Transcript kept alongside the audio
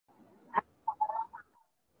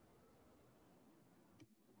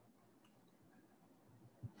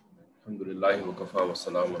अल्हम्दुलिल्लाहि व कफ़ा व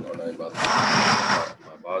सलामुन अला इबादिही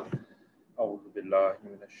अम्मा बाद अऊज़ु बिल्लाहि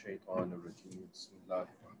मिनश शैतानिर रजीम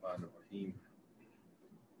बिस्मिल्लाहिर रहमानिर रहीम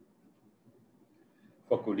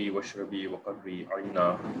फ़कुली वशरबी वक़र्री अय्ना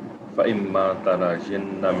फ़इम्मा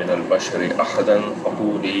तरायिन्ना मिनल बशरि अहदन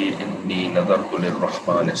फ़क़ूली इन्नी नज़रतु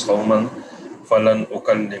लिर्रहमानि सौमन फ़लन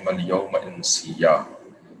उकल्लिमल यौम इंसिया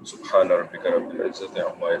सुब्हान रब्बिका रब्बिल इज़्ज़ति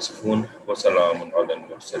अम्मा यसिफ़ून व सलामुन अलल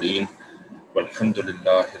मुरसलीन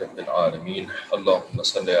वल्हम्दुलिल्लाहि रब्बिल आलमीन। अल्लाहुम्मा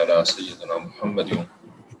सल्लि अला सय्यिदिना मुहम्मदिन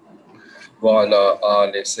व अला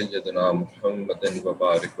आलि सय्यिदिना मुहम्मदिन व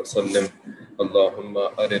बारिक व सल्लिम। अल्लाहुम्मा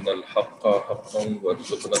अरिनल हक़्क़ हक़्क़न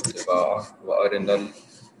वर्ज़ुक़ना इत्तिबाअह व अरिनल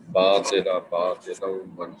बातिला बातिलन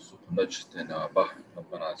वर्ज़ुक़ना इज्तिनाबह।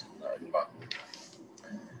 रब्बना ज़िदना इल्मा।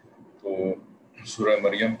 तो सूरह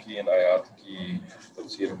मरियम की इन आयात की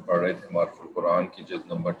तफसीर हम पढ़ रहे थे मारिफुल कुरान की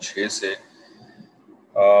जिल्द नंबर 6 से,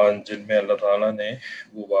 जिनमें अल्लाह ताला ने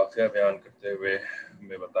वो वाक़या बयान करते हुए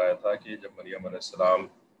हमें बताया था कि जब मरियम अलैहिस्सलाम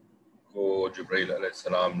को जिब्राइल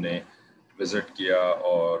अलैहिस्सलाम ने विज़िट किया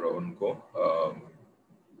और उनको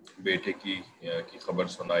बेटे की खबर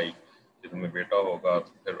सुनाई कि तुम्हें बेटा होगा,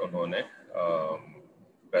 तो फिर उन्होंने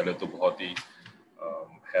पहले तो बहुत ही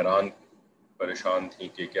हैरान परेशान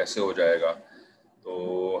थी कि कैसे हो जाएगा।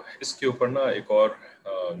 तो इसके ऊपर ना एक और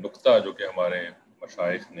नुक्ता जो कि हमारे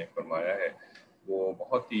मशाइख ने फरमाया है वो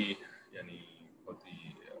बहुत ही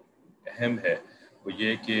अहम है, वो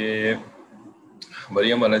ये कि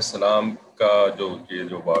मरियम अलैहिस्सलाम का जो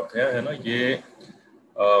वाक़या है ना, ये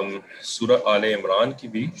सूरह आले इमरान की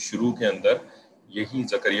भी शुरू के अंदर यही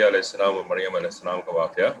ज़करिया अलैहिस्सलाम और मरियम अलैहिस्सलाम का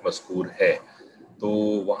वाक़या मज़कूर है। तो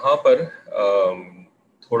वहाँ पर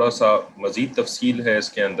थोड़ा सा मज़ीद तफसील है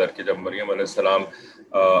इसके अंदर कि जब मरियम अलैहिस्सलाम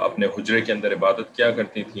अपने हुजरे के अंदर इबादत किया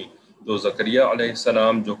करती थी, तो ज़करिया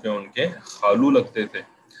अलैहिस्सलाम जो कि उनके खालू लगते थे,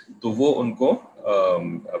 तो वो उनको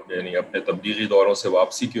यानी अपने तबलीगी दौरों से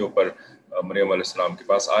वापसी के ऊपर मरियम अलैहिस्सलाम के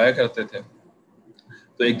पास आया करते थे।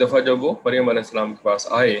 तो एक दफ़ा जब वो मरियम अलैहिस्सलाम के पास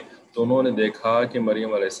आए तो उन्होंने देखा कि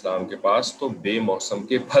मरियम अलैहिस्सलाम के पास तो बेमौसम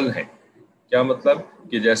के फल हैं। क्या मतलब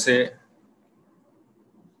कि जैसे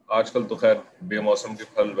आजकल तो खैर बेमौसम के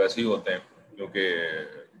फल वैसे ही होते हैं, क्योंकि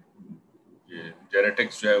ये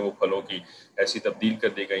जेनेटिक्स जो है वो फलों की ऐसी तब्दील कर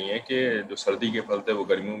दी गई हैं कि जो सर्दी के फल थे वो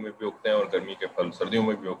गर्मियों में भी उगते हैं और गर्मी के फल सर्दियों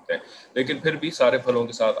में भी उगते हैं। लेकिन फिर भी सारे फलों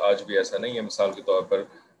के साथ आज भी ऐसा नहीं है। मिसाल के तौर पर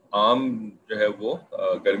आम जो है वो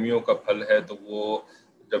गर्मियों का फल है, तो वो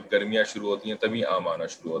जब गर्मियाँ शुरू होती हैं तभी आम आना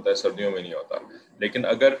शुरू होता है, सर्दियों में नहीं होता। लेकिन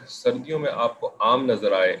अगर सर्दियों में आपको आम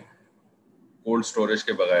नज़र आए कोल्ड स्टोरेज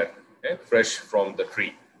के बगैर, फ्रेश फ्रॉम द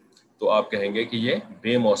ट्री, तो आप कहेंगे कि ये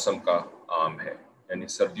बेमौसम का आम है, यानी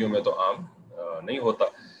सर्दियों में तो आम नहीं होता।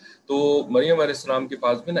 तो मरियम अलैहिस्सलाम के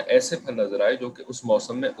पास भी ना ऐसे फल नजर आए जो कि उस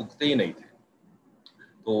मौसम में उगते ही नहीं थे।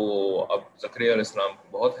 तो अब ज़करिया अलैहिस्सलाम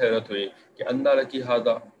को बहुत हैरत हुई कि अन्ना लकी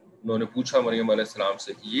हादा। उन्होंने पूछा मरियम अलैहिस्सलाम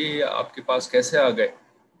से कि ये आपके पास कैसे आ गए,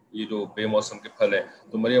 ये जो बेमौसम के फल हैं।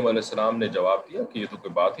 तो मरियम अलैहिस्सलाम ने जवाब दिया कि ये तो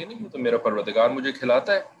कोई बात ही नहीं, ये तो मेरा परवरदिगार मुझे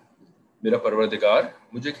खिलाता है, मेरा परवरदिगार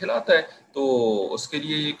मुझे खिलाता है, तो उसके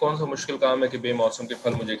लिए ये कौन सा मुश्किल काम है कि बेमौसम के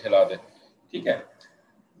फल मुझे खिला दे। ठीक है।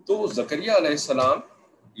 तो ज़करिया अलैहिस्सलाम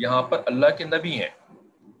यहाँ पर अल्लाह के नबी हैं,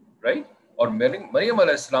 राइट, और मरियम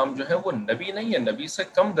अलैहिस्सलाम जो है वो नबी नहीं है, नबी से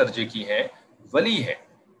कम दर्जे की हैं, वली है।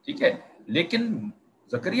 ठीक है। लेकिन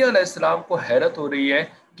ज़करिया अलैहिस्सलाम को हैरत हो रही है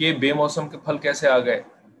कि बेमौसम के फल कैसे आ गए।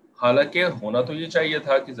 हालांकि होना तो ये चाहिए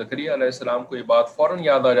था कि ज़करिया अलैहिस्सलाम को ये बात फौरन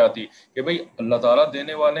याद आ जाती कि भाई अल्लाह ताला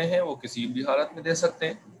देने वाले हैं, वो किसी भी हालत में दे सकते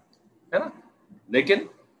हैं, है ना। लेकिन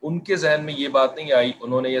उनके जहन में ये बात नहीं आई,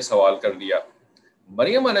 उन्होंने ये सवाल कर दिया।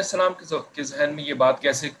 मरियम अलैहिस्सलाम के जहन में ये बात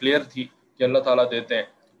कैसे क्लियर थी कि अल्लाह ताला देते हैं?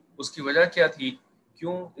 उसकी वजह क्या थी?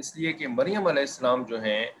 क्यों? इसलिए कि मरियम अलैहिस्सलाम जो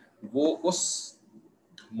हैं वो उस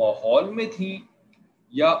माहौल में थी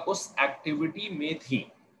या उस एक्टिविटी में थी,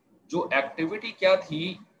 जो एक्टिविटी क्या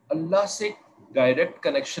थी? अल्लाह से डायरेक्ट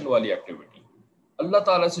कनेक्शन वाली एक्टिविटी, अल्लाह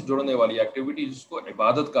ताला से जुड़ने वाली एक्टिविटी, जिसको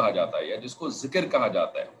इबादत कहा जाता है या जिसको जिक्र कहा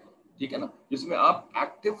जाता है। ठीक है ना, जिसमें आप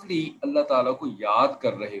एक्टिवली अल्लाह ताला को याद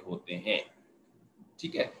कर रहे होते हैं।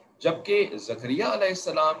 ठीक है। जबकि ज़करिया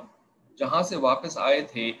अलैहिस्सलाम जहां से वापस आए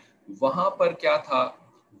थे वहां पर क्या था?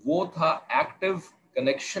 वो था एक्टिव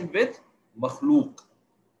कनेक्शन विद मखलूक,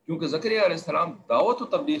 क्योंकि ज़करिया अलैहिस्सलाम दावत और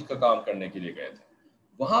तबलीग का काम करने के लिए गए थे।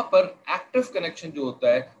 वहां पर एक्टिव कनेक्शन जो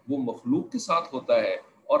होता है वो मखलूक के साथ होता है,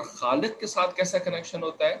 और खालिक के साथ कैसा कनेक्शन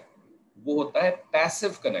होता है? वो होता है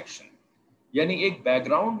पैसिव कनेक्शन, यानी एक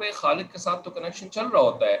बैकग्राउंड में खालिक के साथ तो कनेक्शन चल रहा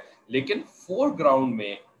होता है, लेकिन फोरग्राउंड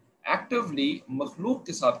में एक्टिवली मखलूक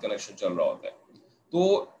के साथ कनेक्शन चल रहा होता है। तो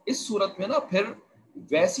इस सूरत में ना फिर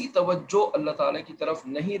वैसी तवज्जो अल्लाह ताला की तरफ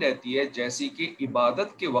नहीं रहती है जैसी कि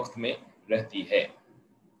इबादत के वक्त में रहती है।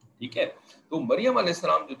 ٹھیک ہے. تو مریم علیہ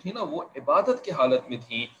السلام جو تھی نا وہ عبادت کی حالت میں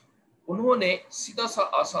تھی. انہوں نے سیدھا سا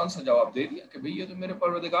آسان سا جواب دے دیا کہ بھئی یہ تو میرے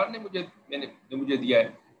پروردگار نے مجھے دیا ہے.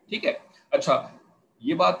 ٹھیک ہے. اچھا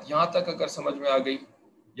یہ بات یہاں تک اگر سمجھ میں آ گئی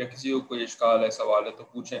یا کسی کو کوئی اشکال ہے سوال ہے تو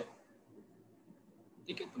پوچھیں.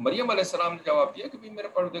 ٹھیک ہے. تو مریم علیہ السلام نے جواب دیا کہ بھئی میرا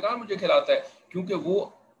پروردگار مجھے کھلاتا ہے, کیونکہ وہ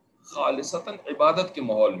خالصتاً عبادت کے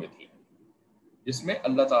ماحول میں تھی جس میں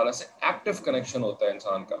اللہ تعالیٰ سے ایکٹیو کنیکشن ہوتا ہے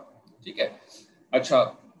انسان کا. ٹھیک ہے. اچھا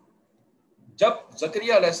جب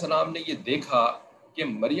زکریا علیہ السلام نے یہ دیکھا کہ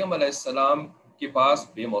مریم علیہ السلام کے پاس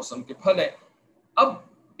بے موسم کے پھل ہیں, اب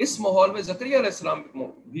اس ماحول میں زکریا علیہ السلام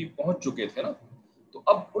بھی پہنچ چکے تھے نا, تو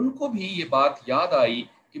اب ان کو بھی یہ بات یاد آئی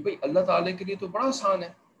کہ بھئی اللہ تعالیٰ کے لیے تو بڑا آسان ہے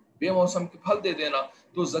بے موسم کے پھل دے دینا.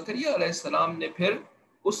 تو زکریا علیہ السلام نے پھر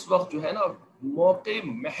اس وقت جو ہے نا موقع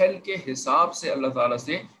محل کے حساب سے اللہ تعالیٰ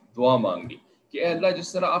سے دعا مانگی کہ اے اللہ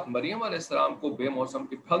جس طرح آپ مریم علیہ السلام کو بے موسم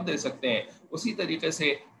کے پھل دے سکتے ہیں اسی طریقے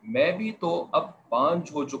سے میں بھی تو اب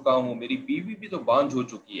بانجھ ہو چکا ہوں, میری بیوی بھی تو بانجھ ہو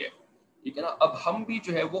چکی ہے. ٹھیک ہے نا. اب ہم بھی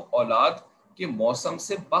جو ہے وہ اولاد کے موسم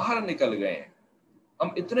سے باہر نکل گئے ہیں. ہم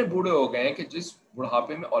اتنے بوڑھے ہو گئے ہیں کہ جس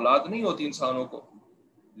بڑھاپے میں اولاد نہیں ہوتی انسانوں کو,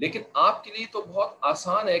 لیکن آپ کے لیے تو بہت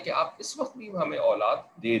آسان ہے کہ آپ اس وقت بھی ہمیں اولاد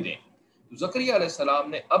دے دیں. تو زکریا علیہ السلام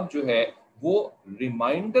نے اب جو ہے وہ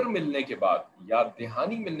ریمائنڈر ملنے کے بعد, یاد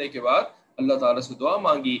دہانی ملنے کے بعد اللہ تعالیٰ سے دعا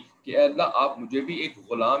مانگی کہ اے اللہ آپ مجھے بھی ایک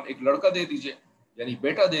غلام, ایک لڑکا دے دیجئے, یعنی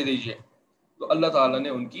بیٹا دے دیجئے. تو اللہ تعالیٰ نے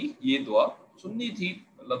ان کی یہ دعا سننی تھی.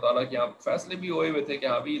 اللہ تعالیٰ کے یہاں فیصلے بھی ہوئے ہوئے تھے کہ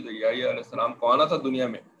ہاں بھی یحییٰ علیہ السلام کو آنا تھا دنیا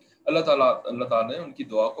میں. اللہ تعالیٰ نے ان کی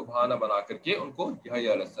دعا کو بہانہ بنا کر کے ان کو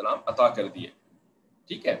یحییٰ علیہ السلام عطا کر دیے.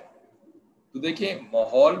 ٹھیک ہے. تو دیکھیں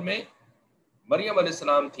ماحول میں مریم علیہ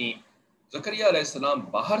السلام تھیں, زکریا علیہ السلام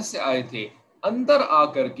باہر سے آئے تھے, اندر آ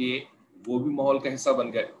کر کے وہ بھی ماحول کا حصہ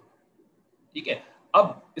بن گئے. ٹھیک ہے. اب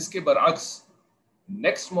اس کے برعکس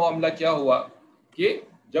نیکسٹ معاملہ کیا ہوا کہ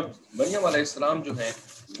جب مریم علیہ السلام جو ہیں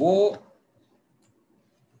وہ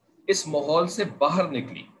اس ماحول سے باہر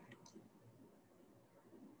نکلی.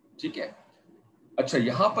 ٹھیک ہے. اچھا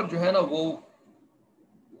یہاں پر جو ہے نا وہ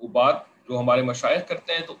بات جو ہمارے مشائخ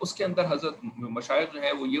کرتے ہیں تو اس کے اندر حضرت مشائخ جو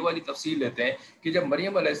ہیں وہ یہ والی تفصیل لیتے ہیں کہ جب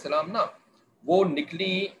مریم علیہ السلام نا وہ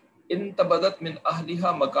نکلی انتبدت من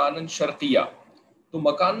اہلہا مکانا شرقیہ, تو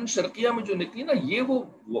مکان شرقیہ میں جو نکلی نا یہ وہ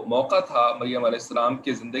موقع تھا مریم علیہ السلام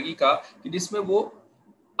کی زندگی کا کہ جس میں وہ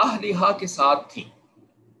اہلہا کے ساتھ تھیں,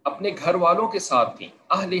 اپنے گھر والوں کے ساتھ تھیں.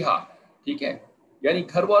 اہلہا ٹھیک ہے, یعنی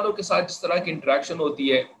گھر والوں کے ساتھ جس طرح کی انٹریکشن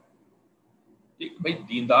ہوتی ہے. ٹھیک بھائی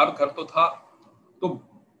دیندار گھر تو تھا تو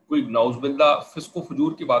کوئی نعوذ باللہ فسق و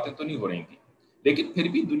فجور کی باتیں تو نہیں ہو رہی تھیں, لیکن پھر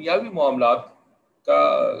بھی دنیاوی معاملات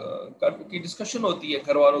کی ڈسکشن ہوتی ہے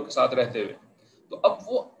گھر والوں کے ساتھ رہتے ہوئے. تو اب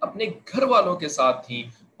وہ اپنے گھر والوں کے ساتھ تھیں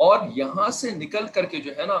اور یہاں سے نکل کر کے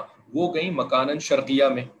جو ہے نا وہ گئیں مکانن شرقیہ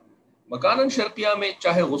میں. مکانن شرقیہ میں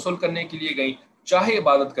چاہے غسل کرنے کے لیے گئیں چاہے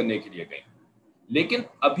عبادت کرنے کے لیے گئیں, لیکن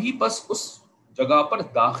ابھی بس اس جگہ پر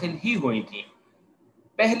داخل ہی ہوئی تھیں.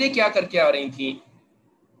 پہلے کیا کر کے آ رہی تھیں,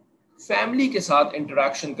 فیملی کے ساتھ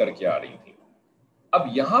انٹریکشن کر کے آ رہی تھیں. اب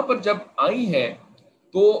یہاں پر جب آئی ہیں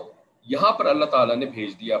تو یہاں پر اللہ تعالیٰ نے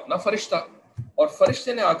بھیج دیا اپنا فرشتہ, اور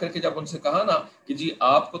فرشتے نے آ کر کے جب ان سے کہا نا کہ جی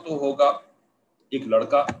آپ کو تو ہوگا ایک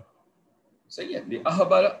لڑکا, صحیح ہے,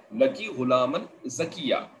 لِأَهْبَ لَكِ غُلَامًا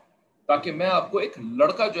زَكِيًّا, تاکہ میں آپ کو ایک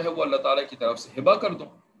لڑکا جو ہے وہ اللہ تعالیٰ کی طرف سے ہبہ کر دوں.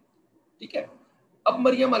 ٹھیک ہے. اب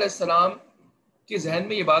مریم علیہ السلام کے ذہن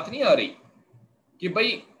میں یہ بات نہیں آ رہی کہ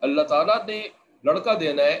بھئی اللہ تعالیٰ نے لڑکا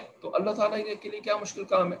دینا ہے تو اللہ تعالیٰ کے لیے کیا مشکل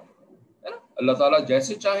کام ہے نا. اللہ تعالیٰ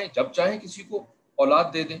جیسے چاہیں جب چاہیں کسی کو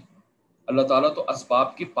اولاد دے دیں, اللہ تعالیٰ تو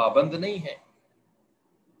اسباب کی پابند نہیں ہے.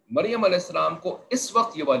 مریم علیہ السلام کو اس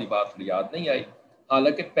وقت یہ والی بات یاد نہیں آئی,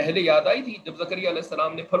 حالانکہ پہلے یاد آئی تھی جب زکریا علیہ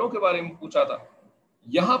السلام نے پھلوں کے بارے میں پوچھا تھا.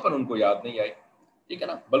 یہاں پر ان کو یاد نہیں آئی. ٹھیک ہے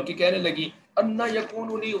نا. بلکہ کہنے لگی انا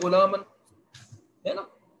یکون لی غلام, ہے نا,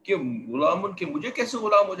 کہ غلام کہ مجھے کیسے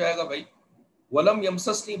غلام ہو جائے گا بھائی. ولم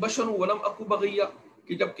یمسسنی بشر ولم اکو بغیہ,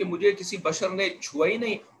 کہ جب کہ مجھے کسی بشر نے چھوا ہی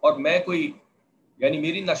نہیں اور میں کوئی, یعنی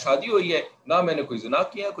میری نہ شادی ہوئی ہے نہ میں نے کوئی زنا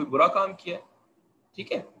کیا کوئی برا کام کیا.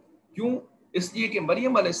 ٹھیک ہے. کیوں؟ اس لیے کہ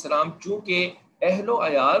مریم علیہ السلام چونکہ اہل و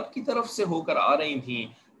عیال کی طرف سے ہو کر آ رہی تھیں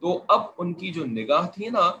تو اب ان کی جو نگاہ تھی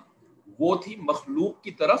نا وہ تھی مخلوق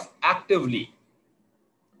کی طرف ایکٹیولی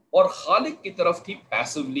اور خالق کی طرف تھی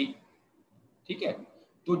پیسولی. ٹھیک ہے.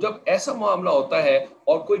 تو جب ایسا معاملہ ہوتا ہے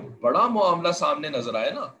اور کوئی بڑا معاملہ سامنے نظر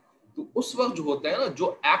آئے نا تو اس وقت جو ہوتا ہے نا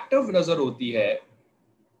جو ایکٹیو نظر ہوتی ہے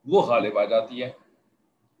وہ غالب آ جاتی ہے.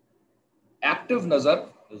 ایکٹیو نظر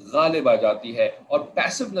غالب آ جاتی ہے اور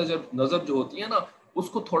پیسو نظر جو ہوتی ہے نا اس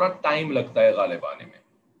کو تھوڑا ٹائم لگتا ہے غالب آنے میں.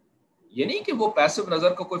 یہ نہیں کہ وہ پیسو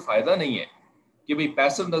نظر کا کوئی فائدہ نہیں ہے کہ بھئی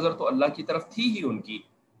پیسو نظر تو اللہ کی طرف تھی ہی ان کی.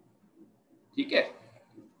 ٹھیک ہے.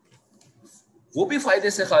 وہ بھی فائدے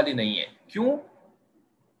سے خالی نہیں ہے. کیوں؟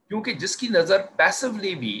 کیونکہ جس کی نظر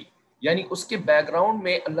پیسولی بھی، یعنی اس کے بیک گراؤنڈ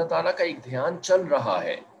میں اللہ تعالیٰ کا ایک دھیان چل رہا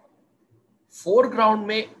ہے، فور گراؤنڈ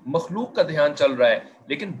میں مخلوق کا دھیان چل رہا ہے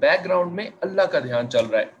لیکن بیک گراؤنڈ میں اللہ کا دھیان چل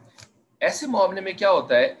رہا ہے. ایسے معاملے میں کیا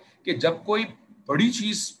ہوتا ہے کہ جب کوئی بڑی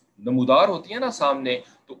چیز نمودار ہوتی ہے نا سامنے،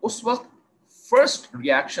 تو اس وقت فرسٹ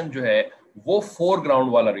ریاکشن جو ہے وہ فور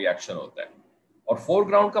گراؤنڈ والا ریاکشن ہوتا ہے. اور فور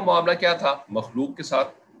گراؤنڈ کا معاملہ کیا تھا؟ مخلوق کے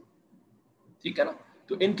ساتھ. ٹھیک ہے نا؟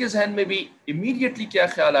 تو ان کے ذہن میں بھی امیڈیٹلی کیا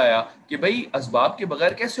خیال آیا کہ بھئی اسباب کے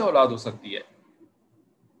بغیر کیسے اولاد ہو سکتی ہے.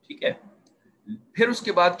 ٹھیک ہے. پھر اس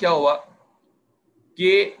کے بعد کیا ہوا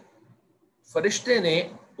کہ فرشتے نے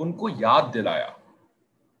ان کو یاد دلایا.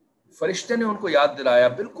 فرشتے نے ان کو یاد دلایا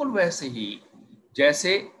بالکل ویسے ہی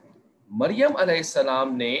جیسے مریم علیہ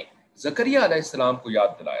السلام نے زکریا علیہ السلام کو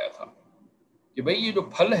یاد دلایا تھا کہ بھئی یہ جو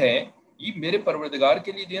پھل ہے یہ میرے پروردگار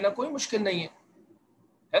کے لیے دینا کوئی مشکل نہیں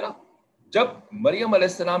ہے نا. جب مریم علیہ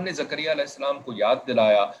السلام نے زکریا علیہ السلام کو یاد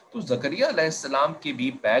دلایا تو زکریا علیہ السلام کے بھی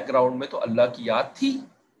بیک گراؤنڈ میں تو اللہ کی یاد تھی،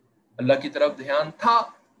 اللہ کی طرف دھیان تھا،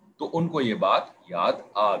 تو ان کو یہ بات یاد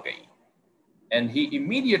آ گئی. اینڈ ہی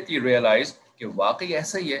امیڈیٹلی ریئلائز کہ واقعی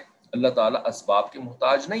ایسا ہی ہے، اللہ تعالیٰ اسباب کے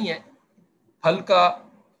محتاج نہیں ہے. پھل کا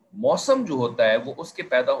موسم جو ہوتا ہے وہ اس کے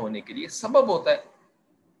پیدا ہونے کے لیے سبب ہوتا ہے.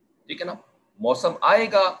 ٹھیک ہے نا؟ موسم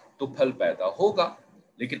آئے گا تو پھل پیدا ہوگا،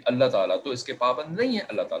 لیکن اللہ تعالیٰ تو اس کے پابند نہیں ہے.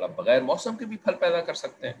 اللہ تعالیٰ بغیر موسم کے بھی پھل پیدا کر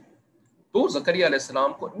سکتے ہیں. تو زکریا علیہ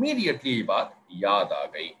السلام کو امیڈیٹلی یہ بات یاد آ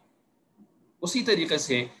گئی. اسی طریقے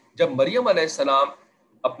سے جب مریم علیہ السلام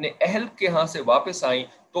اپنے اہل کے ہاں سے واپس آئیں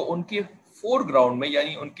تو ان کے فور گراؤنڈ میں،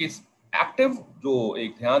 یعنی ان کے ایکٹیو جو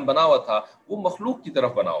ایک دھیان بنا ہوا تھا وہ مخلوق کی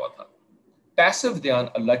طرف بنا ہوا تھا، پیسو دھیان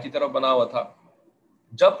اللہ کی طرف بنا ہوا تھا.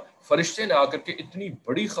 جب فرشتے نے آ کر کے اتنی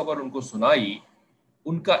بڑی خبر ان کو سنائی،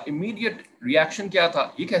 ان کا امیڈیٹ ریاکشن کیا تھا؟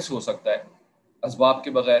 یہ کیسے ہو سکتا ہے اسباب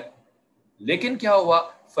کے بغیر؟ لیکن کیا ہوا؟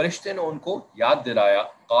 فرشتے نے ان کو یاد دلایا،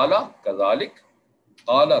 قال کذالک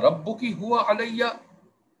قال ربک ہوا علی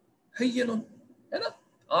ہین، ہے نا؟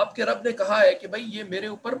 آپ کے رب نے کہا ہے کہ بھائی یہ میرے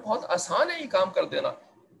اوپر بہت آسان ہے یہ کام کر دینا،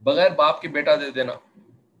 بغیر باپ کے بیٹا دے دینا.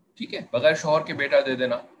 ٹھیک ہے، بغیر شوہر کے بیٹا دے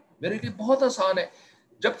دینا میرے لیے بہت آسان ہے.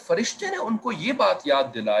 جب فرشتے نے ان کو یہ بات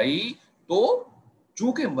یاد دلائی تو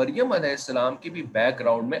چونکہ مریم علیہ السلام کی بھی بیک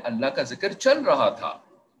گراؤنڈ میں اللہ کا ذکر چل رہا تھا،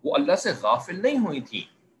 وہ اللہ سے غافل نہیں ہوئی تھی،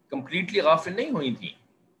 کمپلیٹلی غافل نہیں ہوئی تھی،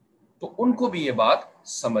 تو ان کو بھی یہ بات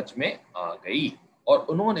سمجھ میں آ گئی اور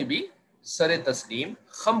انہوں نے بھی سر تسلیم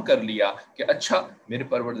خم کر لیا کہ اچھا میرے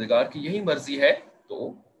پروردگار کی یہی مرضی ہے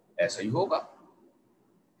تو ایسا ہی ہوگا.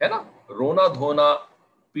 ہے نا؟ رونا دھونا،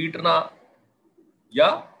 پیٹنا یا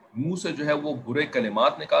منہ سے جو ہے وہ برے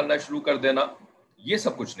کلمات نکالنا شروع کر دینا، یہ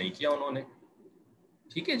سب کچھ نہیں کیا انہوں نے.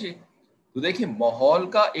 ٹھیک ہے جی. تو دیکھیں ماحول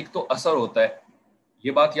کا ایک تو اثر ہوتا ہے،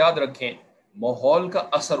 یہ بات یاد رکھیں، ماحول کا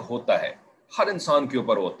اثر ہوتا ہے، ہر انسان کے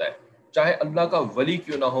اوپر ہوتا ہے، چاہے اللہ کا ولی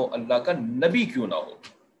کیوں نہ ہو، اللہ کا نبی کیوں نہ ہو.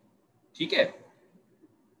 ٹھیک ہے،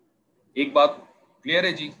 ایک بات کلیئر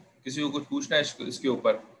ہے جی؟ کسی کو کچھ پوچھنا ہے اس کے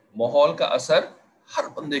اوپر؟ ماحول کا اثر ہر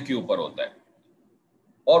بندے کے اوپر ہوتا ہے،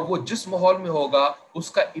 اور وہ جس ماحول میں ہوگا اس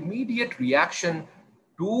کا immediate reaction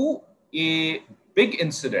to a big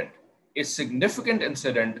incident, a significant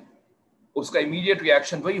incident, اس کا امیڈیٹ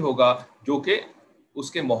ریاکشن وہی ہوگا جو کہ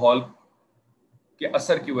اس کے ماحول کے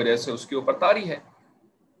اثر کی وجہ سے اس کے اوپر طاری ہے.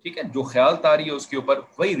 ٹھیک ہے، جو خیال طاری ہے اس کے اوپر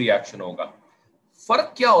وہی ریاکشن ہوگا.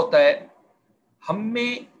 فرق کیا ہوتا ہے ہم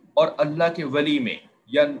میں اور اللہ کے ولی میں؟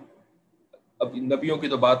 یا اب نبیوں کی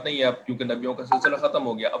تو بات نہیں ہے اب، کیونکہ نبیوں کا سلسلہ ختم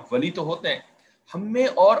ہو گیا، اب ولی تو ہوتے ہیں. ہم میں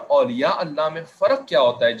اور اولیاء اللہ میں فرق کیا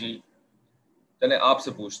ہوتا ہے جی؟ چلیں آپ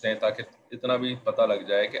سے پوچھتے ہیں تاکہ اتنا بھی پتہ لگ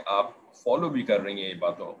جائے کہ آپ فالو بھی کر رہی ہیں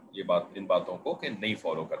ان باتوں کو کہ نہیں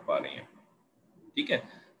فالو کر پا رہی ہیں. ٹھیک ہے،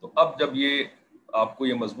 تو اب جب یہ آپ کو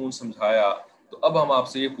یہ مضمون سمجھایا تو اب ہم آپ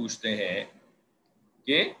سے یہ پوچھتے ہیں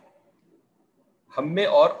کہ ہم میں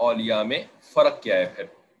اور اولیاء میں فرق کیا ہے پھر؟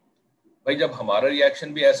 بھائی جب ہمارا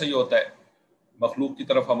ریاکشن بھی ایسا ہی ہوتا ہے، مخلوق کی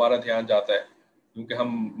طرف ہمارا دھیان جاتا ہے، کیونکہ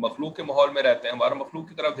ہم مخلوق کے ماحول میں رہتے ہیں، ہمارا مخلوق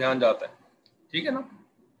کی طرف دھیان جاتا ہے. ٹھیک ہے نا؟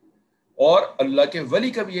 اور اللہ کے ولی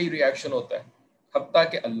کا بھی یہی ریاکشن ہوتا ہے، حتیٰ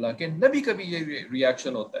کہ اللہ کے نبی کا بھی یہی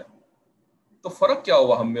ریاکشن ہوتا ہے. تو فرق کیا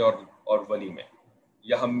ہوا ہم میں اور ولی میں،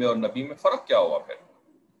 یا ہم میں اور نبی میں فرق کیا ہوا پھر؟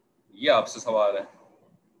 یہ آپ سے سوال ہے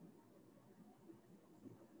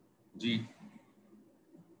جی.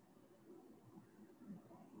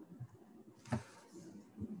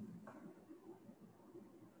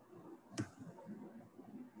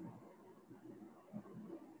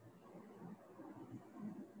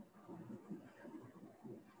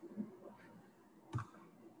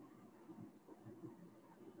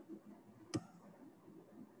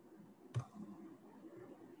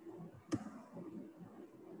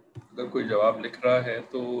 اگر کوئی جواب لکھ رہا ہے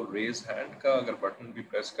تو ریز ہینڈ کا اگر بٹن بھی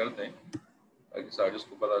پریس کر دیں تاکہ ساجد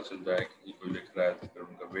کو پتہ چل جائے کہ کوئی لکھ رہا ہے تو پھر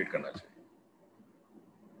ان کا ویٹ کرنا چاہیے.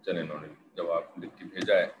 چلیں انہوں نے جواب لکھ کے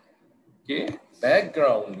بھیجا ہے کہ بیک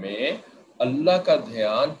گراؤنڈ میں اللہ کا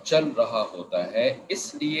دھیان چل رہا ہوتا ہے،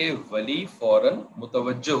 اس لیے ولی فوراً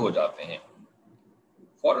متوجہ ہو جاتے ہیں.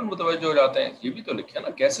 فوراً متوجہ ہو جاتے ہیں، یہ بھی تو لکھے نا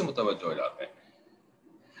کیسے متوجہ ہو جاتے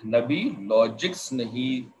ہیں. نبی لاجکس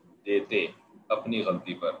نہیں دیتے اپنی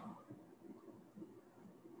غلطی پر.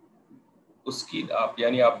 اس کی آپ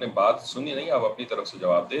یعنی آپ نے بات سنی نہیں، آپ اپنی طرف سے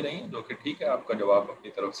جواب دے رہی ہیں، جو کہ ٹھیک ہے، آپ کا جواب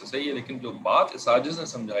اپنی طرف سے صحیح ہے، لیکن جو بات ساجد نے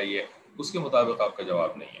سمجھائی ہے اس کے مطابق آپ کا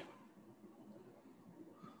جواب نہیں ہے.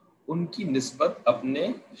 ان کی نسبت اپنے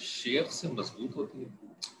شیخ سے مضبوط ہوتی ہے.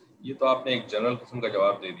 یہ تو آپ نے ایک جنرل قسم کا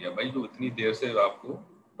جواب دے دیا بھائی، جو اتنی دیر سے آپ کو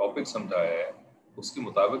ٹاپک سمجھایا ہے اس کے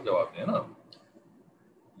مطابق جواب دیں نا.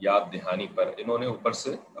 یاد دہانی پر انہوں نے اوپر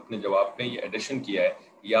سے اپنے جواب میں یہ ایڈیشن کیا ہے،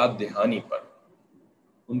 یاد دہانی پر.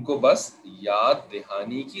 ان کو بس یاد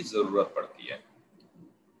دہانی کی ضرورت پڑتی ہے.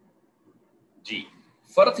 جی،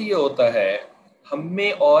 فرق یہ ہوتا ہے ہم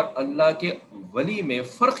میں اور اللہ کے ولی میں،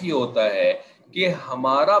 فرق یہ ہوتا ہے کہ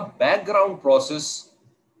ہمارا بیک گراؤنڈ پروسیس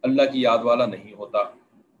اللہ کی یاد والا نہیں ہوتا،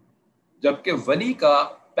 جبکہ ولی کا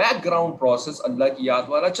بیک گراؤنڈ پروسیس اللہ کی یاد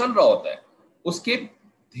والا چل رہا ہوتا ہے. اس کے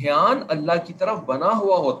دھیان اللہ کی طرف بنا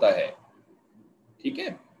ہوا ہوتا ہے. ٹھیک ہے،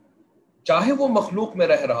 چاہے وہ مخلوق میں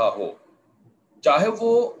رہ رہا ہو، چاہے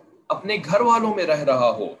وہ اپنے گھر والوں میں رہ رہا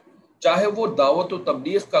ہو، چاہے وہ دعوت و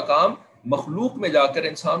تبلیغ کا کام مخلوق میں جا کر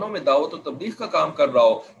انسانوں میں دعوت و تبلیغ کا کام کر رہا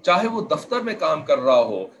ہو، چاہے وہ دفتر میں کام کر رہا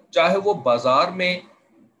ہو، چاہے وہ بازار میں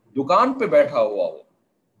دکان پہ بیٹھا ہوا ہو،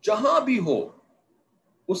 جہاں بھی ہو،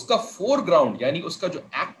 اس کا فور گراؤنڈ یعنی اس کا جو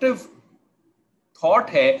ایکٹیو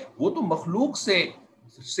تھاٹ ہے وہ تو مخلوق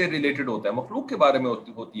سے ریلیٹڈ ہوتا ہے، مخلوق کے بارے میں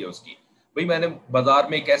ہوتی ہے اس کی. بھئی میں نے بازار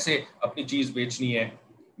میں کیسے اپنی چیز بیچنی ہے،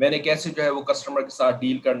 میں نے کیسے جو ہے وہ کسٹمر کے ساتھ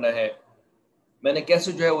ڈیل کرنا ہے، میں نے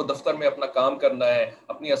کیسے جو ہے وہ دفتر میں اپنا کام کرنا ہے،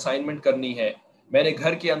 اپنی اسائنمنٹ کرنی ہے، میں نے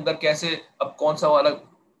گھر کے اندر کیسے اب کون سا والا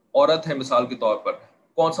عورت ہے مثال کے طور پر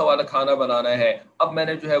کون سا والا کھانا بنانا ہے، اب میں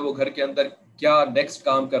نے جو ہے وہ گھر کے اندر کیا نیکسٹ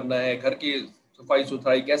کام کرنا ہے، گھر کی صفائی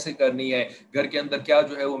ستھرائی کیسے کرنی ہے، گھر کے اندر کیا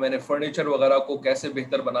جو ہے وہ میں نے فرنیچر وغیرہ کو کیسے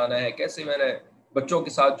بہتر بنانا ہے، کیسے میں نے بچوں کے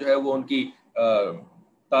ساتھ جو ہے وہ ان کی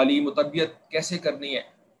تعلیم و تربیت کیسے کرنی ہے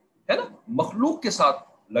نا. مخلوق کے ساتھ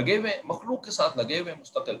لگے ہوئے، مخلوق کے ساتھ لگے ہوئے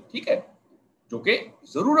مستقل. ٹھیک ہے، جو کہ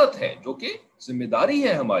ضرورت ہے، جو کہ ذمہ داری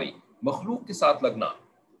ہے ہماری، مخلوق کے ساتھ لگنا،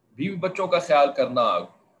 بیوی بچوں کا خیال کرنا،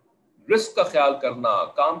 رزق کا خیال کرنا،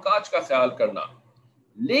 کام کاج کا خیال کرنا.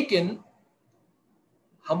 لیکن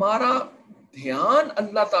ہمارا دھیان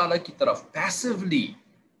اللہ تعالی کی طرف پیسولی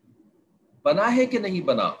بنا ہے کہ نہیں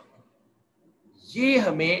بنا، یہ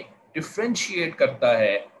ہمیں ڈفرینشیٹ کرتا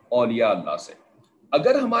ہے اولیاء اللہ سے.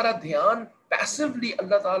 اگر ہمارا دھیان پیسولی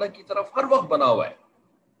اللہ تعالیٰ کی طرف ہر وقت بنا ہوا ہے،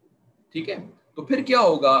 ٹھیک ہے، تو پھر کیا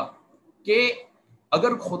ہوگا کہ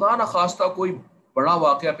اگر خدا نخواستہ کوئی بڑا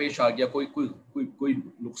واقعہ پیش آ گیا، کوئی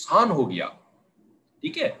نقصان ہو گیا،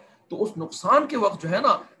 ٹھیک ہے، تو اس نقصان کے وقت جو ہے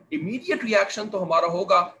نا امیڈیٹ ری ایکشن تو ہمارا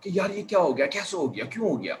ہوگا کہ یار یہ کیا ہو گیا، کیسے ہو گیا، کیوں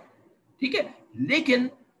ہو گیا. ٹھیک ہے، لیکن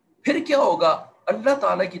پھر کیا ہوگا، اللہ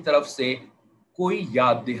تعالیٰ کی طرف سے کوئی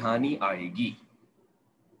یاد دہانی آئے گی،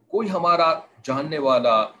 کوئی ہمارا جاننے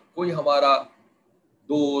والا، کوئی ہمارا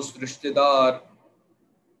دوست، رشتہ دار،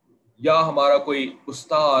 یا ہمارا کوئی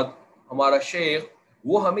استاد، ہمارا شیخ،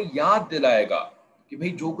 وہ ہمیں یاد دلائے گا کہ بھئی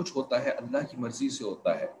جو کچھ ہوتا ہے اللہ کی مرضی سے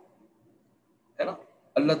ہوتا ہے نا،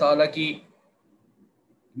 اللہ تعالیٰ کی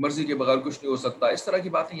مرضی کے بغیر کچھ نہیں ہو سکتا. اس طرح کی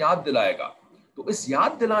باتیں یاد دلائے گا. تو اس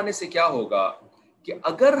یاد دلانے سے کیا ہوگا کہ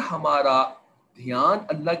اگر ہمارا دھیان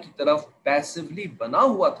اللہ کی طرف پیسولی بنا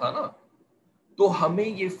ہوا تھا نا، تو ہمیں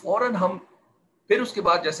یہ فوراً ہم پھر اس کے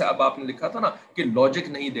بعد جیسے اب آپ نے لکھا تھا نا کہ لاجک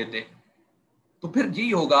نہیں دیتے، تو پھر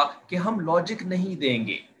یہی ہوگا کہ ہم لاجک نہیں دیں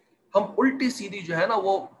گے، ہم الٹی سیدھی جو ہے نا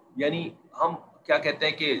وہ یعنی ہم کیا کہتے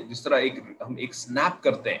ہیں کہ جس طرح ہم ایک سنیپ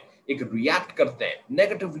کرتے ہیں، ایک ریاکٹ کرتے ہیں،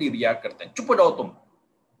 نیگیٹولی ریاکٹ کرتے ہیں. چپ ہو جاؤ، تم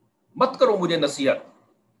مت کرو مجھے نصیحت،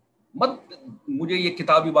 مت مجھے یہ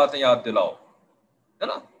کتابی باتیں یاد دلاؤ، ہے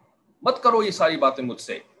نا، مت کرو یہ ساری باتیں مجھ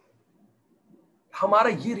سے. ہمارا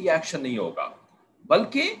یہ ری ایکشن نہیں ہوگا،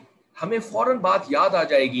 بلکہ ہمیں فوراً بات یاد آ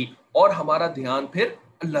جائے گی اور ہمارا دھیان پھر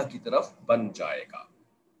اللہ کی طرف بن جائے گا.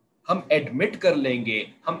 ہم ایڈمٹ کر لیں گے،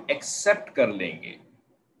 ہم ایکسپٹ کر لیں گے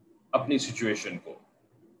اپنی سچویشن کو.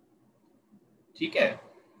 ٹھیک ہے،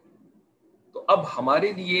 تو اب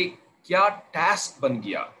ہمارے لیے کیا ٹاسک بن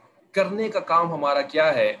گیا، کرنے کا کام ہمارا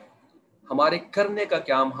کیا ہے، ہمارے کرنے کا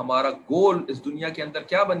کام، ہمارا گول اس دنیا کے اندر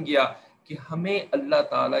کیا بن گیا کہ ہمیں اللہ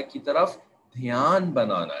تعالی کی طرف دھیان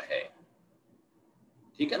بنانا ہے.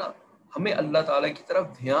 ٹھیک ہے نا، ہمیں اللہ تعالی کی طرف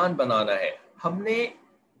دھیان بنانا ہے. ہم نے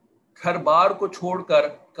گھر بار کو چھوڑ کر،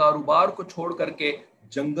 کاروبار کو چھوڑ کر کے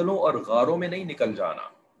جنگلوں اور غاروں میں نہیں نکل جانا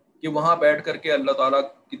کہ وہاں بیٹھ کر کے اللہ تعالیٰ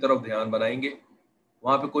کی طرف دھیان بنائیں گے،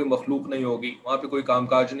 وہاں پہ کوئی مخلوق نہیں ہوگی، وہاں پہ کوئی کام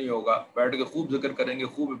کاج نہیں ہوگا، بیٹھ کے خوب ذکر کریں گے،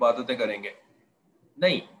 خوب عبادتیں کریں گے.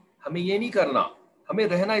 نہیں، ہمیں یہ نہیں کرنا. ہمیں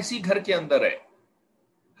رہنا اسی گھر کے اندر ہے،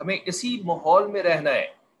 ہمیں اسی ماحول میں رہنا ہے،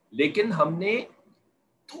 لیکن ہم نے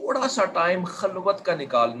تھوڑا سا ٹائم خلوت کا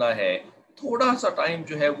نکالنا ہے، تھوڑا سا ٹائم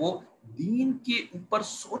جو ہے وہ دین کے اوپر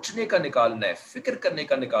سوچنے کا نکالنا ہے، فکر کرنے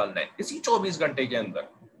کا نکالنا ہے. اسی 24 گھنٹے کے اندر،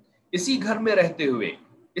 اسی گھر میں رہتے ہوئے،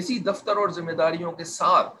 اسی دفتر اور ذمہ داریوں کے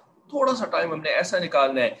ساتھ تھوڑا سا ٹائم ہم نے ایسا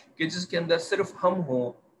نکالنا ہے کہ جس کے اندر صرف ہم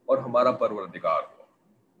ہوں اور ہمارا پروردگار ہو.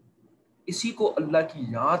 اسی کو اللہ کی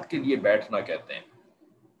یاد کے لیے بیٹھنا کہتے ہیں.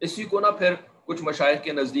 اسی کو نا پھر کچھ مشائخ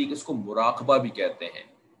کے نزدیک اس کو مراقبہ بھی کہتے ہیں.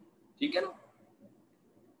 ٹھیک ہے نا؟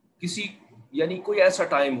 کسی یعنی کوئی ایسا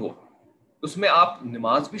ٹائم ہو، اس میں آپ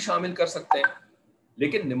نماز بھی شامل کر سکتے ہیں،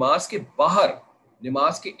 لیکن نماز کے باہر،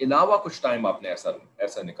 نماز کے علاوہ کچھ ٹائم آپ نے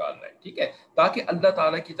ایسا نکالنا ہے. ٹھیک ہے؟ تاکہ اللہ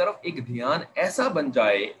تعالیٰ کی طرف ایک دھیان ایسا بن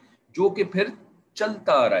جائے جو کہ پھر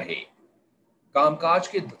چلتا رہے، کام کاج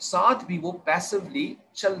کے ساتھ بھی وہ پیسولی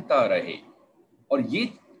چلتا رہے. اور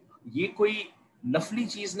یہ کوئی نفلی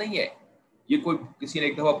چیز نہیں ہے. یہ کوئی کسی نے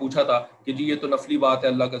ایک دفعہ پوچھا تھا کہ جی یہ تو نفلی بات ہے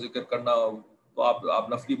اللہ کا ذکر کرنا، تو آپ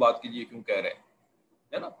نفلی بات کے لیے کیوں کہہ رہے ہیں؟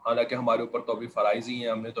 ہے نا؟ حالانکہ ہمارے اوپر تو ابھی فرائض ہی ہیں،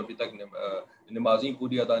 ہم نے تو ابھی تک نمازیں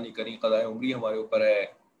پوری ادا نہیں کری، قضائے عمری ہمارے اوپر ہے،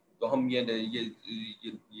 تو ہم یہ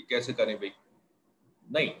کیسے کریں بھائی؟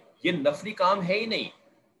 نہیں، یہ نفلی کام ہے ہی نہیں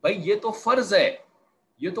بھائی، یہ تو فرض ہے.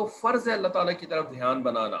 یہ تو فرض ہے اللہ تعالیٰ کی طرف دھیان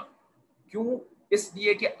بنانا. کیوں؟ اس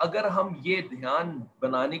لیے کہ اگر ہم یہ دھیان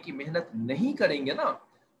بنانے کی محنت نہیں کریں گے نا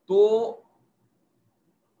تو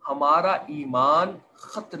ہمارا ایمان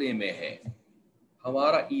خطرے میں ہے،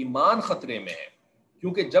 ہمارا ایمان خطرے میں ہے.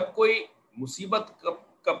 کیونکہ جب کوئی مصیبت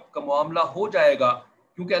کا معاملہ ہو جائے گا،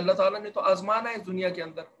 کیونکہ اللہ تعالیٰ نے تو آزمانا ہے دنیا کے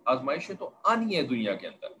اندر، آزمائشیں تو آنی ہے دنیا کے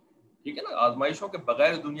اندر. ٹھیک ہے نا؟ آزمائشوں کے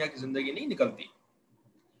بغیر دنیا کی زندگی نہیں نکلتی،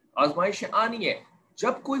 آزمائشیں آنی ہے.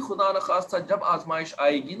 جب کوئی خدا نخواستہ جب آزمائش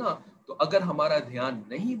آئے گی نا، تو اگر ہمارا دھیان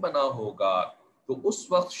نہیں بنا ہوگا تو اس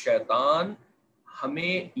وقت شیطان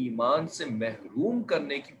ہمیں ایمان سے محروم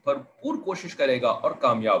کرنے کی بھرپور کوشش کرے گا اور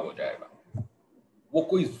کامیاب ہو جائے گا. وہ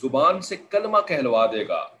کوئی زبان سے کلمہ کہلوا دے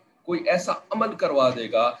گا، کوئی ایسا عمل کروا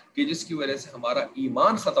دے گا کہ جس کی وجہ سے ہمارا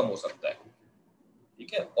ایمان ختم ہو سکتا ہے.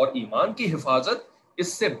 ٹھیک ہے؟ اور ایمان کی حفاظت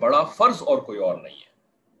اس سے بڑا فرض اور کوئی اور نہیں ہے.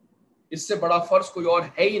 اس سے بڑا فرض کوئی اور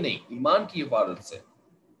ہے ہی نہیں ایمان کی حفاظت سے.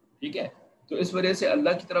 ٹھیک ہے؟ تو اس وجہ سے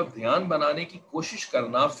اللہ کی طرف دھیان بنانے کی کوشش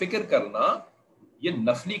کرنا، فکر کرنا، یہ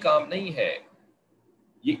نفلی کام نہیں ہے،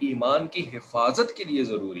 یہ ایمان کی حفاظت کے لیے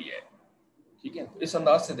ضروری ہے. ٹھیک ہے؟ تو اس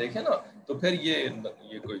انداز سے دیکھیں نا تو پھر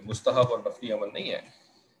یہ کوئی مستحب اور نفلی عمل نہیں ہے.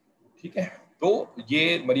 ٹھیک ہے؟ تو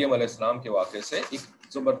یہ مریم علیہ السلام کے واقعے سے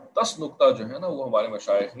ایک زبردست نقطہ جو ہے نا وہ ہمارے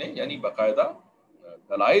مشائخ نے یعنی باقاعدہ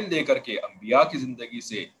دلائل دے کر کے، انبیاء کی زندگی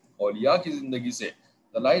سے، اولیاء کی زندگی سے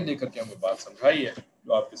دلائل دے کر کے ہمیں بات سمجھائی ہے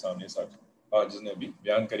جو آپ کے سامنے ساتھ جس نے بھی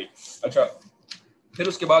بیان کری. اچھا، پھر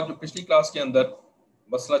اس کے بعد جو پچھلی کلاس کے اندر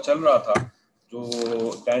مسئلہ چل رہا تھا، جو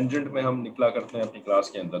ٹینجنٹ میں ہم نکلا کرتے ہیں اپنی کلاس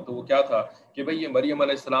کے اندر، تو وہ کیا تھا کہ بھئی یہ مریم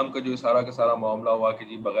علیہ السلام کا جو سارا کا سارا معاملہ ہوا کہ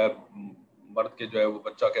جی بغیر مرد کے جو ہے وہ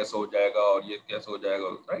بچہ کیسے ہو جائے گا اور یہ کیسے ہو جائے گا،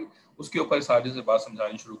 رائٹ؟ اس کے اوپر ساجد سے بات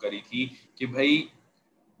سمجھانی شروع کری تھی کہ بھئی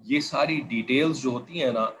یہ ساری ڈیٹیلز جو ہوتی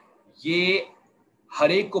ہیں نا یہ ہر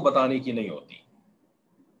ایک کو بتانے کی نہیں ہوتی.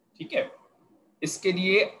 ٹھیک ہے؟ اس کے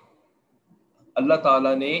لیے اللہ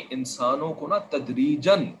تعالیٰ نے انسانوں کو نا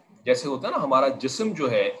تدریجاً، جیسے ہوتا ہے نا ہمارا جسم جو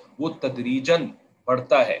ہے وہ تدریجاً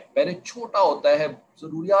بڑھتا ہے، پہلے چھوٹا ہوتا ہے،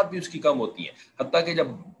 ضروریات بھی اس کی کم ہوتی ہیں، حتیٰ کہ جب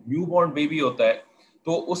نیو بورن بیبی ہوتا ہے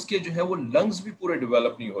تو اس کے جو ہے وہ لنگز بھی پورے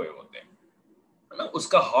ڈیولپ نہیں ہوئے ہوتے ہیں، اس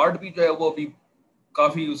کا ہارٹ بھی جو ہے وہ ابھی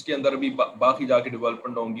کافی اس کے اندر ابھی باقی جا کے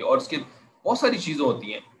ڈیولپمنٹ ہوں گی، اور اس کے بہت ساری چیزیں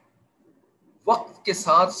ہوتی ہیں. وقت کے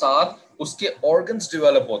ساتھ ساتھ اس کے آرگنز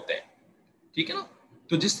ڈیولپ ہوتے ہیں. ٹھیک ہے نا؟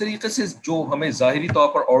 تو جس طریقے سے جو ہمیں ظاہری طور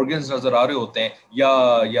پر آرگنز نظر آ رہے ہوتے ہیں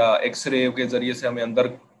یا ایکس رے کے ذریعے سے ہمیں اندر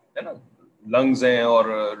ہے نا لنگز ہیں اور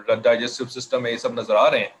ڈائجسٹو سسٹم ہے، یہ سب نظر آ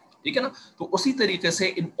رہے ہیں. ٹھیک ہے نا؟ تو اسی طریقے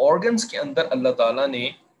سے ان آرگنز کے اندر اللہ تعالیٰ نے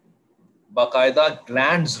باقاعدہ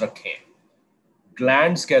گلینڈز رکھے ہیں.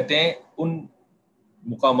 گلینڈز کہتے ہیں ان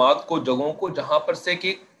مقامات کو، جگہوں کو جہاں پر سے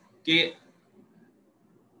کہ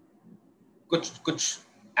کچھ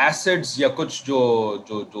ایسڈز یا کچھ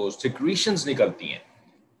جو سیکریشنز نکلتی ہیں.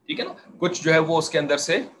 ٹھیک ہے نا؟ کچھ جو ہے وہ اس کے اندر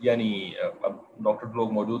سے، یعنی اب ڈاکٹر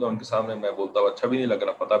لوگ موجود ہیں ان کے سامنے میں بولتا ہوں اچھا بھی نہیں لگ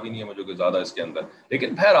رہا، پتہ بھی نہیں ہے مجھے کہ زیادہ اس کے اندر،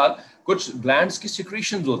 لیکن بہرحال کچھ گلینڈز کی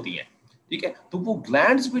سیکریشنز ہوتی ہیں. ٹھیک ہے؟ تو وہ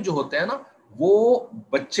گلینڈز بھی جو ہوتے ہیں نا وہ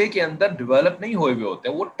بچے کے اندر ڈیولپ نہیں ہوئے ہوتے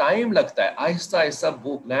ہیں، وہ ٹائم لگتا ہے، آہستہ آہستہ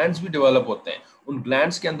وہ گلینڈز بھی ڈیولپ ہوتے ہیں. ان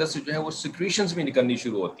گلینڈز کے اندر سے جو ہے وہ سیکریشنز بھی نکلنی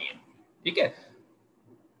شروع ہوتی ہیں. ٹھیک ہے,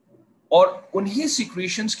 اور انہی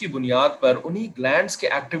سیکریشنز کی بنیاد پر, انہی گلینڈز کے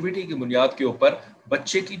ایکٹیویٹی کی بنیاد کے اوپر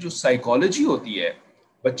بچے کی جو سائیکالوجی ہوتی ہے,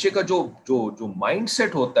 بچے کا جو مائنڈ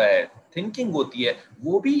سیٹ ہوتا ہے, تھنکنگ ہوتی ہے,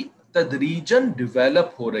 وہ بھی تدریجاً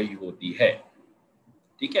ڈیولپ ہو رہی ہوتی ہے.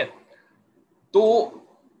 ٹھیک ہے, تو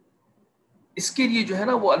اس کے لیے جو ہے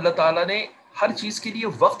نا وہ اللہ تعالیٰ نے ہر چیز کے لیے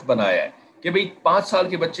وقت بنایا ہے کہ بھئی 5 سال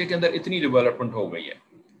کے بچے کے اندر اتنی ڈیولپمنٹ ہو گئی ہے,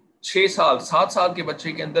 6 سال 7 سال کے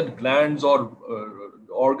بچے کے اندر گلینڈز اور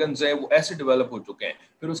آرگنز ہیں وہ ایسے ڈیولپ ہو چکے ہیں,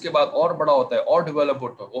 پھر اس کے بعد اور بڑا ہوتا ہے, اور ڈیولپ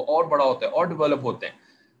ہوتا ہے, اور بڑا ہوتا ہے, اور ڈیولپ ہوتے ہیں,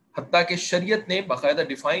 حتیٰ کہ شریعت نے باقاعدہ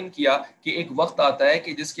ڈیفائن کیا کہ ایک وقت آتا ہے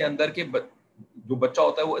کہ جس کے اندر کے جو بچہ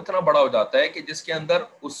ہوتا ہے وہ اتنا بڑا ہو جاتا ہے کہ جس کے اندر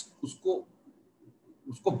اس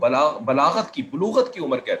کو بلاغت کی, بلوغت کی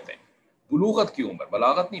عمر کہتے ہیں, بلوغت کی عمر,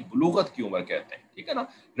 بلاغت نہیں بلوغت کی عمر کہتے ہیں. ٹھیک ہے نا,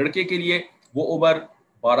 لڑکے کے لیے وہ عمر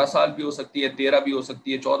 12 سال بھی ہو سکتی ہے, 13 بھی ہو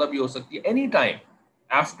سکتی ہے, 14 بھی ہو سکتی ہے, any time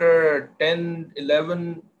after 10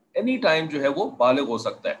 11 any time جو ہے وہ بالغ ہو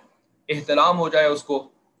سکتا ہے. احتلام ہو جائے اس کو,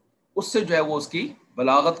 اس سے جو ہے وہ اس کی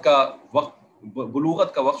بلاغت کا وقت,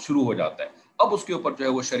 بلوغت کا وقت شروع ہو جاتا ہے. اب اس کے اوپر جو ہے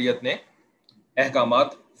وہ شریعت نے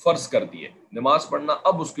احکامات فرض کر دیے. نماز پڑھنا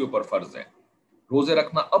اب اس کے اوپر فرض ہے, روزے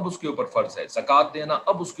رکھنا اب اس کے اوپر فرض ہے, زکوٰۃ دینا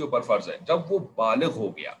اب اس کے اوپر فرض ہے. جب وہ بالغ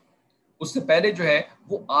ہو گیا, اس سے پہلے جو ہے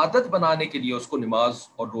وہ عادت بنانے کے لیے اس کو نماز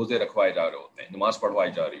اور روزے رکھوائے جا رہے ہوتے ہیں, نماز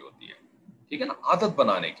پڑھوائی جا رہی ہوتی ہے. ٹھیک ہے نا, عادت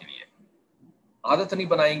بنانے کے لیے. عادت نہیں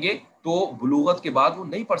بنائیں گے تو بلوغت کے بعد وہ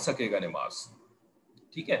نہیں پڑھ سکے گا نماز.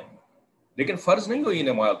 ٹھیک ہے, لیکن فرض نہیں ہوئی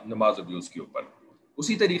نماز ابھی اس کے اوپر.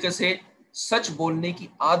 اسی طریقے سے سچ بولنے کی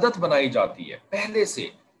عادت بنائی جاتی ہے پہلے سے.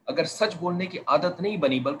 اگر سچ بولنے کی عادت نہیں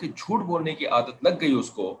بنی بلکہ جھوٹ بولنے کی عادت لگ گئی اس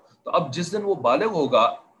کو, تو اب جس دن وہ بالغ ہوگا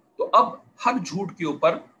تو اب ہر جھوٹ کے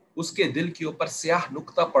اوپر اس کے دل کے اوپر سیاہ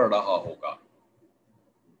نقطہ پڑ رہا ہوگا,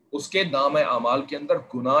 اس کے نام اعمال کے اندر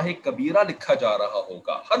گناہ کبیرہ لکھا جا رہا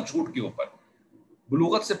ہوگا ہر جھوٹ کے اوپر.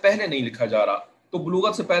 بلوغت سے پہلے نہیں لکھا جا رہا, تو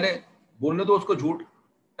بلوغت سے پہلے بولنے دو اس کو جھوٹ,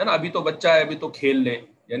 ہے نا, ابھی تو بچہ ہے, ابھی تو کھیل لے,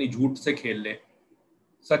 یعنی جھوٹ سے کھیل لے,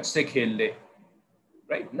 سچ سے کھیل لے.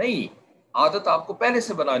 رائٹ, نہیں, عادت آپ کو پہلے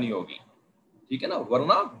سے بنانی ہوگی. ٹھیک ہے نا,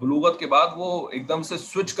 ورنہ بلوغت کے بعد وہ ایک دم سے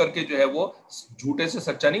سوئچ کر کے جو ہے وہ جھوٹے سے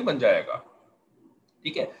سچا نہیں بن جائے گا.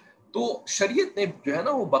 ٹھیک ہے, تو شریعت نے جو ہے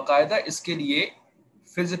نا وہ باقاعدہ اس کے لیے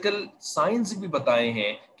فزیکل سائنس بھی بتائے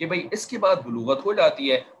ہیں کہ بھئی اس کے بعد بلوغت ہو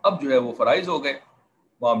جاتی ہے, اب جو ہے وہ فرائض ہو گئے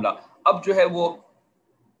معاملہ. اب جو ہے وہ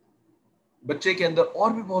بچے کے اندر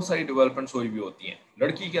اور بھی بہت ساری ڈیولپمنٹس ہوئی بھی ہوتی ہیں.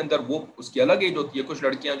 لڑکی کے اندر وہ اس کی الگ ایج ہوتی ہے. کچھ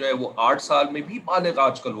لڑکیاں جو ہے وہ 8 سال میں بھی بالغ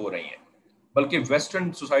آج کل ہو رہی ہیں, بلکہ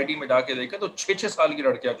ویسٹرن سوسائٹی میں جا کے دیکھیں تو 6 سال کی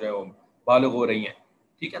لڑکیاں جو ہے وہ بالغ ہو رہی ہیں.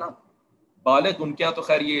 ٹھیک ہے نا, بالغ ان کے یہاں تو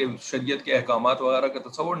خیر یہ شریعت کے احکامات وغیرہ کا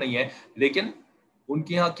تصور نہیں ہے, لیکن ان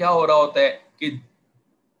کے یہاں کیا ہو رہا ہوتا ہے کہ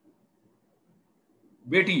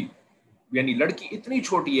بیٹی یعنی لڑکی اتنی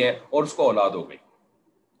چھوٹی ہے اور اس کو اولاد ہو گئی.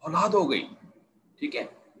 ٹھیک ہے,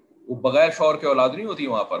 وہ بغیر شوہر کے اولاد نہیں ہوتی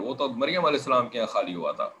وہاں پر. وہ تو مریم علیہ السلام کے یہاں خالی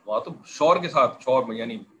ہوا تھا, وہاں تو شوہر کے ساتھ, شوہر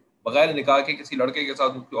یعنی بغیر نکاح کے کسی لڑکے کے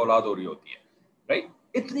ساتھ اس کی اولاد ہو رہی ہوتی ہے. رائٹ,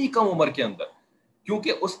 اتنی کم عمر کے اندر,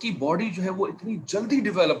 کیونکہ اس کی باڈی جو ہے وہ اتنی جلدی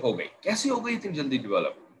ڈیولپ ہو گئی. کیسے ہو گئی اتنی جلدی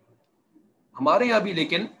ڈیولپ؟ ہمارے یہاں بھی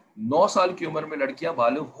لیکن 9 سال کی عمر میں لڑکیاں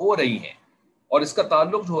بالغ ہو رہی ہیں. اور اس کا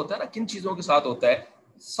تعلق جو ہوتا ہے نا کن چیزوں کے ساتھ ہوتا ہے؟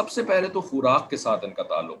 سب سے پہلے تو خوراک کے ساتھ ان کا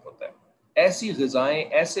تعلق ہوتا ہے. ایسی غذائیں,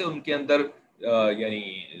 ایسے ان کے اندر یعنی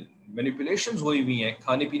مینیپولیشنز ہوئی ہوئی ہیں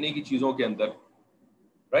کھانے پینے کی چیزوں کے اندر,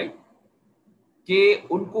 رائٹ, کہ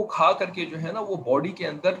ان کو کھا کر کے جو ہے نا وہ باڈی کے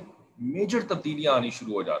اندر میجر تبدیلیاں آنی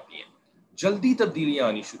شروع ہو جاتی ہیں, جلدی تبدیلیاں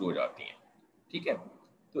آنی شروع ہو جاتی ہیں. ٹھیک ہے,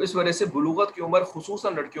 تو اس وجہ سے بلوغت کی عمر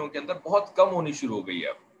خصوصاً لڑکیوں کے اندر بہت کم ہونی شروع ہو گئی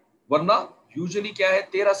ہے. ورنہ یوزلی کیا ہے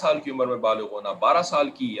 13 سال کی عمر میں بالغ ہونا, 12 سال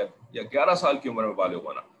کی یا 11 سال کی عمر میں بالغ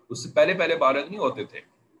ہونا, اس سے پہلے بالغ نہیں ہوتے تھے.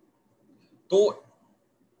 تو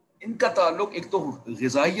ان کا تعلق ایک تو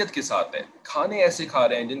غذائیت کے ساتھ ہے, کھانے ایسے کھا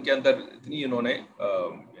رہے ہیں جن کے اندر اتنی انہوں نے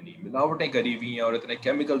یعنی ملاوٹیں کری ہوئی ہیں اور اتنے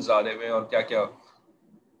کیمیکلز ڈالے ہوئے ہیں, اور کیا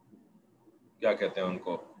کہتے ہیں ان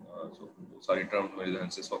کو, ساری ٹرمز میرے ذہن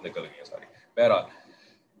سے سب نکل گئی ہیں ساری. بہرحال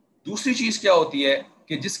دوسری چیز کیا ہوتی ہے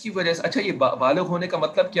کہ جس کی وجہ سے, اچھا یہ بالغ ہونے کا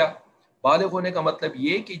مطلب کیا؟ بالغ ہونے کا مطلب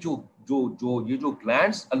یہ کہ جو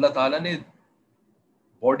گلینڈز اللہ تعالیٰ نے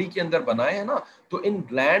باڈی کے اندر بنائے ہیں نا, تو ان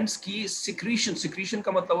گلینڈز کی سیکریشن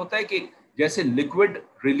کا مطلب ہوتا ہے کہ جیسے لکوڈ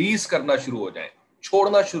ریلیز کرنا شروع ہو جائیں,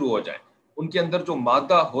 چھوڑنا شروع ہو جائیں. ان کے اندر جو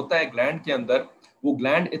مادہ ہوتا ہے گلینڈ کے اندر, وہ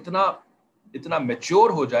گلینڈ اتنا میچور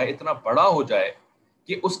ہو جائے, اتنا بڑا ہو جائے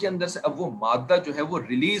کہ اس کے اندر سے اب وہ مادہ جو ہے وہ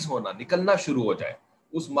ریلیز ہونا, نکلنا شروع ہو جائے.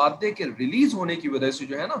 اس مادے کے ریلیز ہونے کی وجہ سے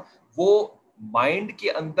جو ہے نا وہ مائنڈ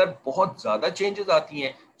کے اندر بہت زیادہ چینجز آتی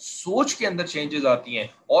ہیں, سوچ کے اندر چینجز آتی ہیں,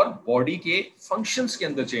 اور باڈی کے فنکشنز کے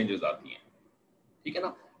اندر چینجز آتی ہیں. ٹھیک ہے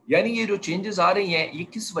نا. یعنی یہ جو چینجز آ رہی ہیں یہ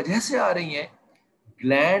کس وجہ سے آ رہی ہیں؟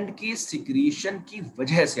 گلینڈ کی سیکریشن کی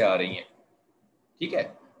وجہ سے آ رہی ہیں. ٹھیک ہے.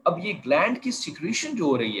 اب یہ گلینڈ کی سیکریشن جو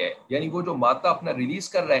ہو رہی ہے, یعنی وہ جو مادہ اپنا ریلیز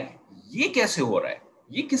کر رہا ہے, یہ کیسے ہو رہا ہے؟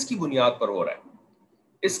 یہ کس کی بنیاد پر ہو رہا ہے؟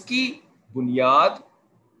 اس کی بنیاد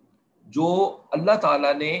جو اللہ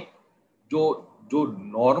تعالیٰ نے جو جو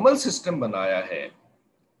نارمل سسٹم بنایا ہے,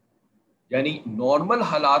 یعنی نارمل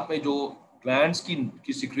حالات میں جو گلینڈز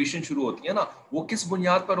کی سیکریشن شروع ہوتی ہے نا, وہ کس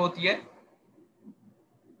بنیاد پر ہوتی ہے؟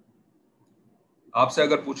 آپ سے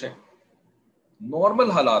اگر پوچھیں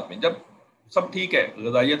نارمل حالات میں, جب سب ٹھیک ہے,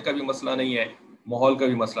 غذائیت کا بھی مسئلہ نہیں ہے, ماحول کا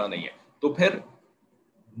بھی مسئلہ نہیں ہے, تو پھر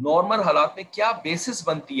نارمل حالات میں کیا بیسس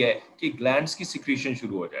بنتی ہے کہ گلینڈز کی سیکریشن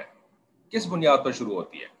شروع ہو جائے؟ کس بنیاد پر شروع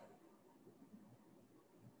ہوتی ہے؟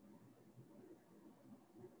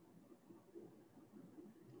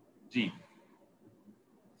 جی,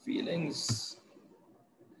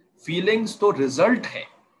 فیلنگز تو رزلٹ ہیں,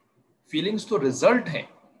 فیلنگز تو رزلٹ ہیں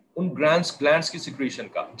ان گلینڈز کی سیکریشن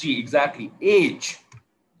کا. جی ایگزیکٹلی.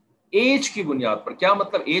 ایج کی بنیاد پر. کیا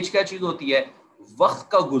مطلب؟ ایج کیا چیز ہوتی ہے؟ وقت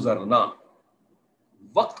کا گزرنا,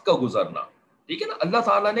 وقت کا گزرنا. ٹھیک ہے نا. اللہ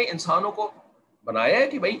تعالیٰ نے انسانوں کو بنایا ہے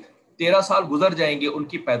کہ بھائی 13 سال گزر جائیں گے ان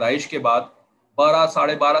کی پیدائش کے بعد, 12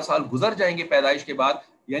 سال گزر جائیں گے پیدائش کے بعد,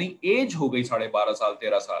 یعنی ایج ہو گئی 12.5 سال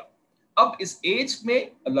 13 سال. اب اس ایج میں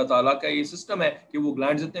اللہ تعالیٰ کا یہ سسٹم ہے کہ وہ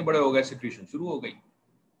گلینڈز اتنے بڑے ہو گئے, سیکریشن شروع ہو گئی.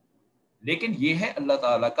 لیکن یہ ہے اللہ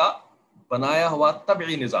تعالیٰ کا بنایا ہوا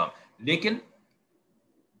طبعی نظام. لیکن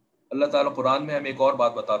اللہ تعالیٰ قرآن میں ہمیں ایک اور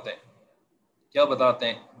بات بتاتے ہیں. کیا بتاتے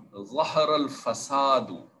ہیں؟ ظہر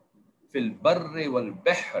الفساد فی البر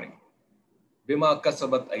والبحر بما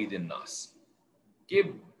کسبت ایدی الناس, کہ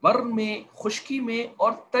بر میں, خشکی میں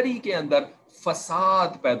اور تری کے اندر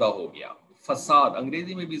فساد پیدا ہو گیا. فساد,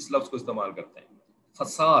 انگریزی میں بھی اس لفظ کو استعمال کرتے ہیں,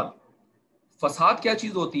 فساد. فساد کیا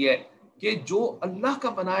چیز ہوتی ہے؟ کہ جو اللہ کا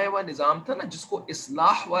بنایا ہوا نظام تھا نا, جس کو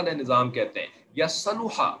اصلاح والا نظام کہتے ہیں, یا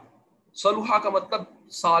صلوحہ. صلوحہ کا مطلب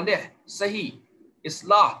صالح, صحیح,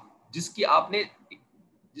 اصلاح, جس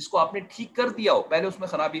کو آپ نے ٹھیک کر دیا ہو. پہلے اس میں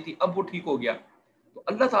خرابی تھی, اب وہ ٹھیک ہو گیا. تو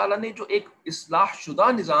اللہ تعالیٰ نے جو ایک اصلاح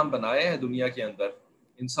شدہ نظام بنایا ہے دنیا کے اندر,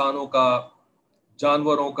 انسانوں کا,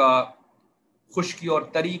 جانوروں کا, خشکی اور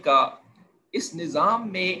تری کا, اس نظام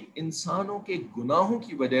میں انسانوں کے گناہوں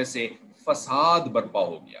کی وجہ سے فساد برپا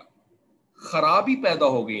ہو گیا, خرابی پیدا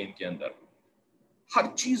ہو گئی ان کے اندر, ہر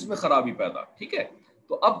چیز میں خرابی پیدا. ٹھیک ہے.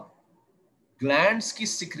 تو اب گلینڈز کی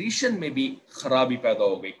سیکریشن میں بھی خرابی پیدا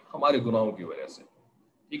ہو گئی ہمارے گناہوں کی وجہ سے.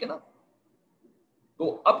 ٹھیک ہے نا.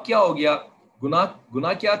 تو اب کیا ہو گیا؟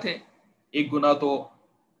 گناہ کیا تھے؟ ایک گناہ تو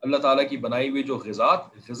اللہ تعالیٰ کی بنائی ہوئی جو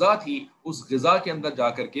غذا تھی, اس غذا کے اندر جا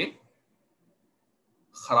کر کے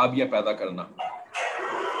خرابیاں پیدا کرنا,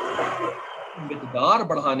 مقدار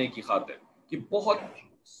بڑھانے کی خاطر کہ بہت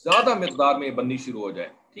زیادہ مقدار میں بننی شروع ہو جائے.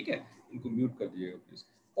 ٹھیک ہے, ان کو میوٹ کر دیجیے گا پلیز.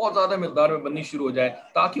 بہت زیادہ مقدار میں بننی شروع ہو جائے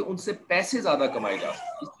تاکہ ان سے پیسے زیادہ کمائے جا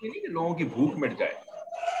سکیں. اس لیے نہیں کہ لوگوں کی بھوک مٹ جائے,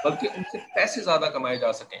 بلکہ ان سے پیسے زیادہ کمائے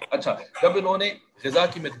جا سکیں. اچھا, جب انہوں نے غذا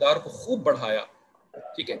کی مقدار کو خوب بڑھایا,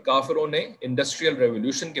 ٹھیک ہے, کافروں نے انڈسٹریل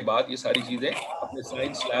ریولوشن کے بعد یہ ساری چیزیں اپنے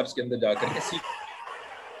سائنس لیبس کے اندر جا کر کے سیکھ.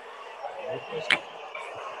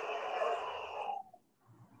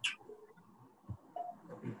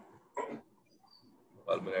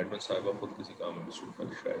 ایڈمن صاحبہ خود کسی کام میں مصروف ہے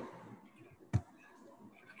شاید.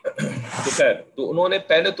 تو خیر, تو انہوں نے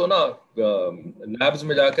پہلے تو نا لیبز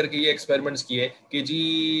میں جا کر کے یہ ایکسپیریمنٹس کیے کہ جی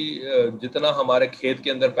جتنا ہمارے کھیت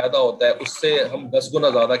کے اندر پیدا ہوتا ہے اس سے ہم 10 گنا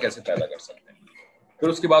زیادہ کیسے پیدا کر سکتے ہیں. پھر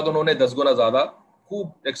اس کے بعد انہوں نے 10 گنا زیادہ خوب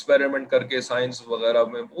ایکسپیریمنٹ کر کے سائنس وغیرہ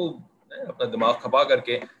میں خوب اپنا دماغ کھپا کر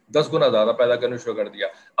کے 10 گنا زیادہ پیدا کرنا شروع کر دیا.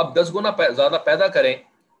 اب 10 گنا زیادہ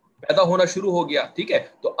پیدا ہونا شروع ہو گیا. ٹھیک ہے,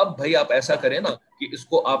 تو اب بھائی آپ ایسا کریں نا کہ اس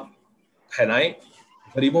کو آپ پھیلائیں,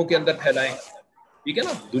 غریبوں کے اندر پھیلائیں. ٹھیک ہے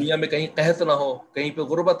نا, دنیا میں کہیں قحط نہ ہو, کہیں پہ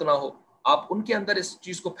غربت نہ ہو, آپ ان کے اندر اس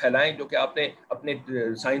چیز کو پھیلائیں جو کہ آپ نے اپنے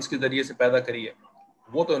سائنس کے ذریعے سے پیدا کری ہے.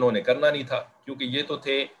 وہ تو انہوں نے کرنا نہیں تھا, کیونکہ یہ تو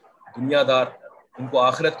تھے دنیا دار, ان کو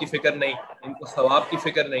آخرت کی فکر نہیں, ان کو ثواب کی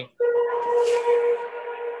فکر نہیں.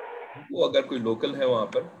 وہ اگر کوئی لوکل ہے وہاں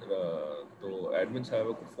پر تو ایڈمن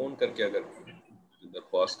صاحبہ کو فون کر کے اگر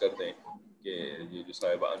درخواست کر دیں کہ یہ جو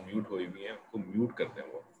صاحبہ ان میوٹ ہوئی ہوئی ہیں ان کو میوٹ کر دیں.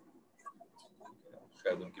 وہ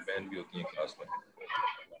شاید ان کی بہن بھی ہوتی ہیں کلاس میں,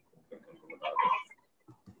 ان کو بتا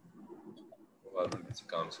دیں کسی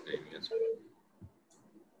کام سے گئی ہوئی ہے.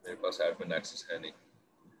 میرے پاس ایڈمن ایکسس ہے نہیں.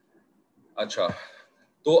 اچھا,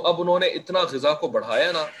 تو اب انہوں نے اتنا غذا کو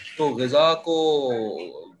بڑھایا نا, تو غذا کو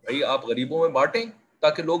بھائی آپ غریبوں میں بانٹیں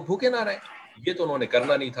تاکہ لوگ بھوکے نہ رہیں. یہ تو انہوں نے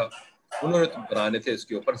کرنا نہیں تھا. انہوں نے تو بنانے تھے اس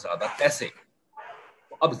کے اوپر زیادہ پیسے.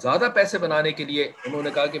 اب زیادہ پیسے بنانے کے لیے انہوں نے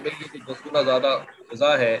کہا کہ بھئی یہ تو 10 گنا زیادہ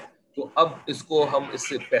غذا ہے، تو اب اس کو ہم اس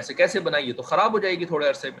سے پیسے کیسے بنائیں، یہ تو خراب ہو جائے گی تھوڑے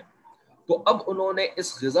عرصے میں. تو اب انہوں نے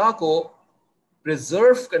اس غذا کو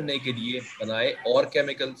پریزرو کرنے کے لیے بنائے اور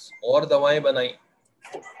کیمیکلز اور دوائیں بنائیں،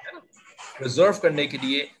 ہے نا. پریزرو کرنے کے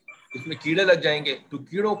لیے اس میں کیڑے لگ جائیں گے، تو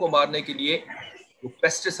کیڑوں کو مارنے کے لیے وہ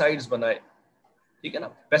پیسٹیسائڈز بنائے. ٹھیک ہے نا،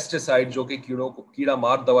 پیسٹیسائڈ جو کہ کیڑوں کو کیڑا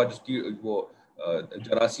مار دوا، جس کی وہ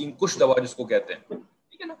جراثیم کش دوا جس کو کہتے ہیں.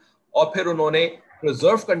 ٹھیک ہے نا. اور پھر انہوں نے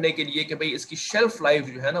پریزرو کرنے کے لیے کہ بھئی اس کی شیلف لائف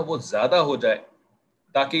جو ہے نا وہ زیادہ ہو جائے،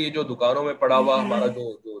 تاکہ یہ جو دکانوں میں پڑا ہوا ہمارا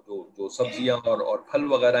جو سبزیاں اور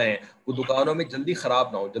پھل وغیرہ ہیں وہ دکانوں میں جلدی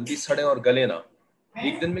خراب نہ ہو، جلدی سڑیں اور گلے نہ.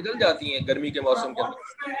 ایک دن میں گل جاتی ہیں گرمی کے موسم کے اندر،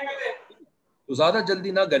 تو زیادہ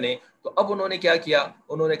جلدی نہ گلیں. تو اب انہوں نے کیا کیا،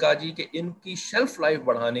 انہوں نے کہا جی کہ ان کی شیلف لائف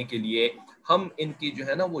بڑھانے کے لیے ہم ان کی جو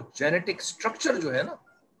ہے نا وہ جینیٹک سٹرکچر جو ہے نا،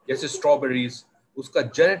 جیسے اسٹرابیریز، اس کا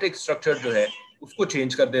جینیٹک سٹرکچر جو ہے اس کو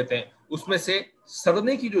چینج کر دیتے ہیں. اس میں سے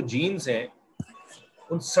سڑنے کی جو جینز ہیں،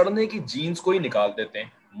 ان سڑنے کی جینز کو ہی نکال دیتے ہیں،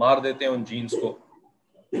 مار دیتے ہیں ان جینز کو.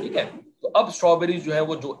 ٹھیک ہے. تو اب اسٹرابیریز جو ہے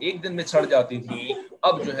وہ جو ایک دن میں سڑ جاتی تھیں،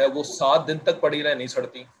 اب جو ہے وہ 7 دن تک پڑی رہے نہیں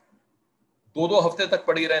سڑتی، 2 ہفتے تک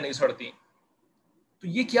پڑی رہے نہیں سڑتی. تو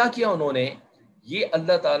یہ کیا کیا انہوں نے، یہ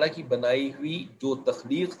اللہ تعالیٰ کی بنائی ہوئی جو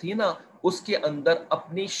تخلیق تھی نا، اس کے اندر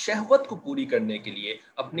اپنی شہوت کو پوری کرنے کے لیے،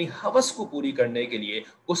 اپنی ہوس کو پوری کرنے کے لیے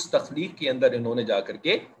اس تخلیق کے اندر انہوں نے جا کر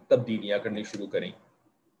کے تبدیلیاں کرنی شروع کریں،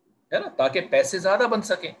 ہے نا، تاکہ پیسے زیادہ بن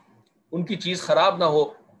سکیں، ان کی چیز خراب نہ ہو،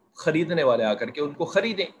 خریدنے والے آ کر کے ان کو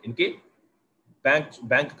خریدیں، ان کے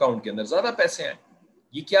بینک اکاؤنٹ کے اندر زیادہ پیسے آئیں.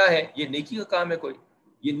 یہ کیا ہے، یہ نیکی کا کام ہے کوئی؟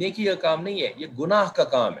 یہ نیکی کا کام نہیں ہے، یہ گناہ کا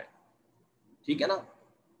کام ہے. ٹھیک ہے نا.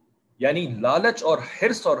 یعنی لالچ اور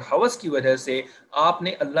حرص اور ہوس کی وجہ سے آپ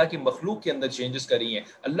نے اللہ کی مخلوق کے اندر چینجز کری ہیں.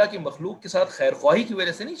 اللہ کی مخلوق کے ساتھ خیر خواہی کی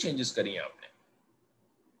وجہ سے نہیں چینجز کری ہیں، آپ نے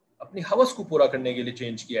اپنی ہوس کو پورا کرنے کے لیے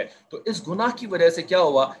چینج کیا ہے. تو اس گناہ کی وجہ سے کیا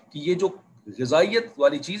ہوا کہ یہ جو غذائیت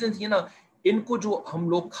والی چیزیں تھیں نا، ان کو جو ہم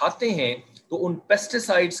لوگ کھاتے ہیں، تو ان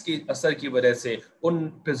پیسٹیسائڈز کے اثر کی وجہ سے، ان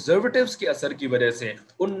پریزرویٹیوز کے اثر کی وجہ سے،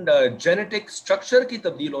 ان جینیٹک سٹرکچر کی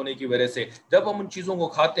تبدیل ہونے کی وجہ سے جب ہم ان چیزوں کو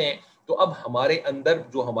کھاتے ہیں، تو اب ہمارے اندر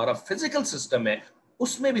جو ہمارا فزیکل سسٹم ہے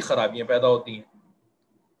اس میں بھی خرابیاں پیدا ہوتی ہیں.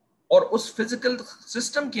 اور اس فزیکل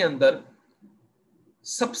سسٹم کے اندر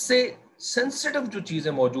سب سے سینسٹیو جو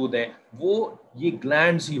چیزیں موجود ہیں وہ یہ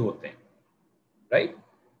گلینڈز ہی ہوتے ہیں، رائٹ.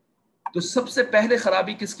 تو سب سے پہلے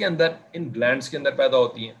خرابی کس کے اندر، ان گلینڈز کے اندر پیدا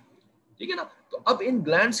ہوتی ہیں. ٹھیک ہے نا. تو اب ان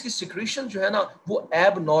گلینڈز کی سیکریشن جو ہے نا وہ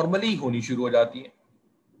ایب نارملی ہونی شروع ہو جاتی ہے.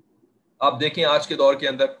 آپ دیکھیں آج کے دور کے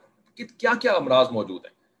اندر کیا کیا امراض موجود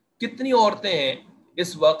ہیں، کتنی عورتیں ہیں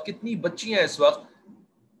اس وقت، کتنی بچیاں ہیں اس وقت،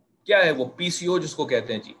 کیا ہے وہ پی سی او جس کو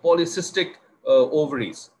کہتے ہیں جی، پولیسسٹک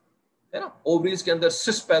اووریز، ہے نا. اووریز کے اندر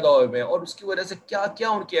سسٹ پیدا ہوئے ہوئے ہیں، اور اس کی وجہ سے کیا کیا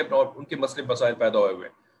ان کے مسئلے مسائل پیدا ہوئے ہوئے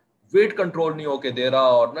ہیں. ویٹ کنٹرول نہیں ہو کے دے رہا،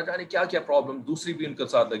 اور نہ جانے کیا کیا پرابلم دوسری بھی ان کے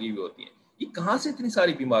ساتھ لگی ہوئی ہوتی ہیں. یہ کہاں سے اتنی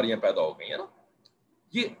ساری بیماریاں پیدا ہو گئی ہیں نا،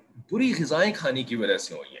 یہ بری غذائیں کھانے کی وجہ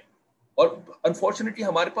سے ہوئی ہیں. اور انفارچونیٹلی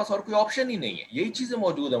ہمارے پاس اور کوئی آپشن ہی نہیں ہے، یہی چیزیں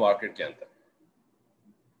موجود ہیں مارکیٹ کے اندر.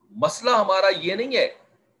 مسئلہ ہمارا یہ نہیں ہے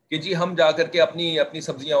کہ جی ہم جا کر کے اپنی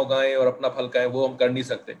سبزیاں اگائیں اور اپنا پھل کھائیں، وہ ہم کر نہیں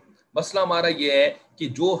سکتے. مسئلہ ہمارا یہ ہے کہ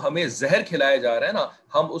جو ہمیں زہر کھلایا جا رہا ہے نا،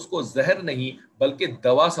 ہم اس کو زہر نہیں بلکہ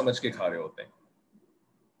دوا سمجھ کے کھا رہے ہوتے ہیں.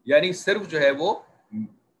 یعنی صرف جو ہے وہ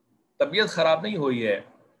طبیعت خراب نہیں ہوئی ہے،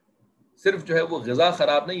 صرف جو ہے وہ غذا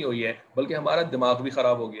خراب نہیں ہوئی ہے، بلکہ ہمارا دماغ بھی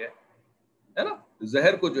خراب ہو گیا ہے نا.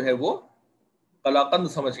 زہر کو جو ہے وہ قلاقند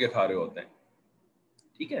سمجھ کے کھا رہے ہوتے ہیں.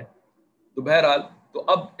 ٹھیک ہے. تو بہرحال، تو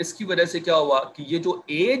اب اس کی وجہ سے کیا ہوا کہ یہ جو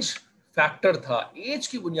ایج فیکٹر تھا، ایج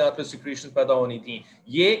کی بنیاد پر سیکریشن پیدا ہونی تھی،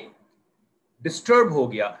 یہ ڈسٹرب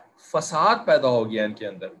ہو گیا، فساد پیدا ہو گیا ان کے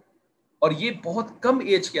اندر، اور یہ بہت کم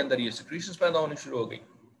ایج کے اندر یہ سیکریشن پیدا ہونی شروع ہو گئی.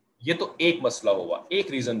 یہ تو ایک مسئلہ ہوا،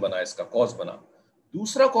 ایک ریزن بنا، اس کا کاز بنا.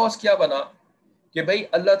 دوسرا کاز کیا بنا کہ بھائی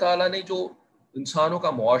اللہ تعالیٰ نے جو انسانوں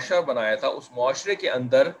کا معاشرہ بنایا تھا، اس معاشرے کے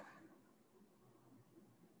اندر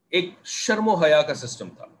ایک شرم و حیا کا سسٹم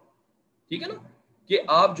تھا. ٹھیک ہے نا، کہ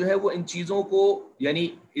آپ جو ہے وہ ان چیزوں کو، یعنی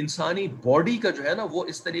انسانی باڈی کا جو ہے نا وہ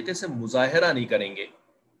اس طریقے سے مظاہرہ نہیں کریں گے.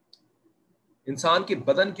 انسان کے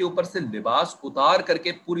بدن کے اوپر سے لباس اتار کر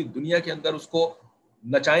کے پوری دنیا کے اندر اس کو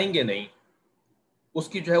نچائیں گے نہیں، اس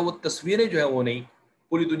کی جو ہے وہ تصویریں جو ہے وہ نہیں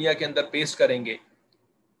پوری دنیا کے اندر پیش کریں گے.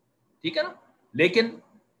 ٹھیک ہے نا. لیکن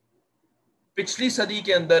پچھلی صدی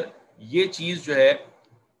کے اندر یہ چیز جو ہے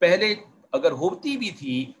پہلے اگر ہوتی بھی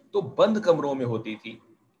تھی تو بند کمروں میں ہوتی تھی،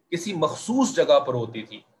 کسی مخصوص جگہ پر ہوتی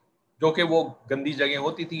تھی، جو کہ وہ گندی جگہ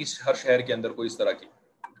ہوتی تھی ہر شہر کے اندر کوئی اس طرح کی.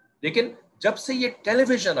 لیکن جب سے یہ ٹیلی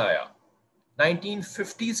ویژن آیا،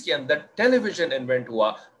 1950s کے اندر ٹیلی ویژن انوینٹ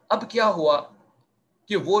ہوا، اب کیا ہوا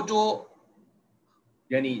کہ وہ جو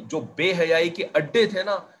یعنی جو بے حیائی کے اڈے تھے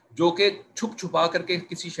نا، جو کہ چھپ چھپا کر کے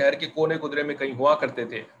کسی شہر کے کونے قدرے میں کہیں ہوا کرتے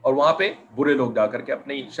تھے، اور وہاں پہ برے لوگ جا کر کے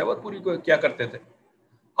اپنی شہوت پوری کو کیا کرتے تھے،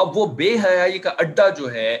 اب وہ بے حیائی کا اڈا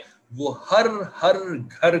جو ہے وہ ہر ہر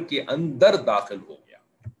گھر کے اندر داخل ہو گیا،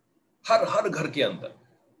 ہر گھر کے اندر۔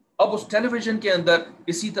 اب اس ٹیلی ویژن کے اندر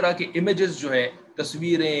اسی طرح کے امیجز جو ہیں،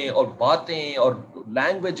 تصویریں اور باتیں اور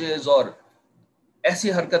لینگویجز اور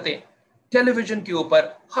ایسی حرکتیں ٹیلی ویژن کے اوپر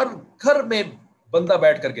ہر گھر میں بندہ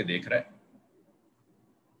بیٹھ کر کے دیکھ رہا ہے،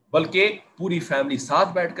 بلکہ پوری فیملی ساتھ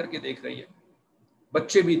بیٹھ کر کے دیکھ رہی ہے،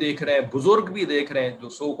 بچے بھی دیکھ رہے ہیں، بزرگ بھی دیکھ رہے ہیں، جو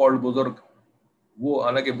سو کالڈ بزرگ، وہ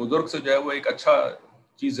حالانکہ بزرگ سے جو ہے وہ ایک اچھا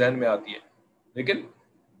چیز ذہن میں آتی ہے، لیکن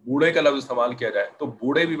بوڑھے کا لفظ استعمال کیا جائے تو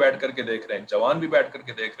بوڑھے بھی بیٹھ کر کے دیکھ رہے ہیں، جوان بھی بیٹھ کر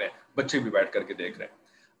کے دیکھ رہے ہیں، بچے بھی بیٹھ کر کے دیکھ رہے ہیں۔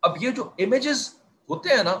 اب یہ جو امیجز ہوتے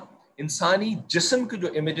ہیں نا، انسانی جسم کے جو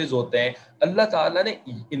امیجز ہوتے ہیں، اللہ تعالیٰ نے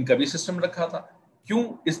ان کا بھی سسٹم رکھا تھا۔ کیوں؟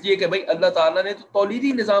 اس لیے کہ بھائی اللہ تعالیٰ نے تو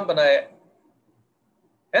تولیدی نظام بنایا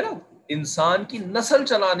ہے نا، انسان کی نسل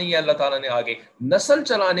چلانی ہے، اللہ تعالیٰ نے آگے نسل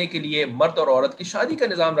چلانے کے لیے مرد اور عورت کی شادی کا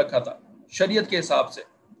نظام رکھا تھا شریعت کے حساب سے،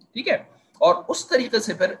 ٹھیک ہے، اور اس طریقے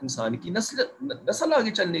سے پھر انسان کی نسل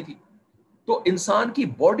آگے چلنی تھی۔ تو انسان کی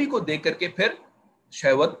باڈی کو دیکھ کر کے پھر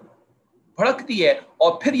شہوت بھڑکتی ہے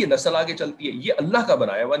اور پھر یہ نسل آگے چلتی ہے، یہ اللہ کا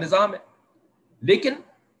بنایا ہوا نظام ہے۔ لیکن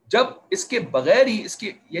جب اس کے بغیر ہی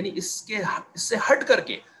یعنی اس سے ہٹ کر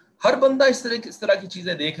کے ہر بندہ اس طرح کی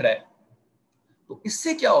چیزیں دیکھ رہا ہے، تو اس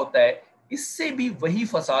سے کیا ہوتا ہے؟ اس سے بھی وہی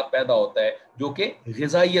فساد پیدا ہوتا ہے جو کہ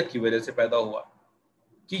غذائیت کی وجہ سے پیدا ہوا،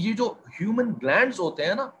 کہ یہ جو ہیومن گلینڈز ہوتے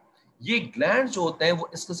ہیں نا، یہ گلینڈز جو ہوتے ہیں وہ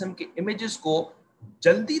اس قسم کے امیجز کو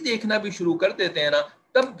جلدی دیکھنا بھی شروع کر دیتے ہیں نا،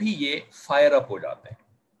 تب بھی یہ فائر اپ ہو جاتے ہیں۔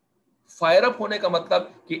 فائر اپ ہونے کا مطلب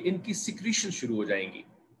کہ ان کی سیکریشن شروع ہو جائیں گی،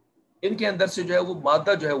 ان کے اندر سے جو ہے وہ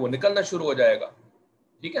مادہ جو ہے وہ نکلنا شروع ہو جائے گا،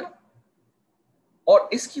 ٹھیک ہے نا، اور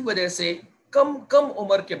اس کی وجہ سے کم کم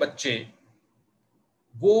عمر کے بچے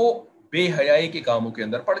وہ بے حیائی کے کاموں کے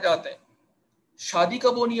اندر پڑ جاتے ہیں۔ شادی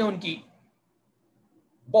کب ہونی ہے ان کی؟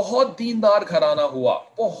 بہت دیندار گھرانہ ہوا،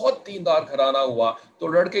 بہت دیندار گھرانہ ہوا تو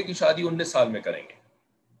لڑکے کی شادی 19 سال میں کریں گے،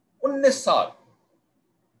 19 سال،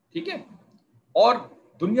 ٹھیک ہے، اور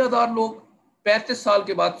دنیا دار لوگ 35 سال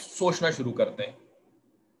کے بعد سوچنا شروع کرتے ہیں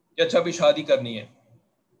کہ اچھا ابھی شادی کرنی ہے،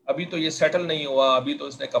 ابھی تو یہ سیٹل نہیں ہوا، ابھی تو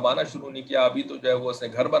اس نے کمانا شروع نہیں کیا، ابھی تو جو ہے وہ اس نے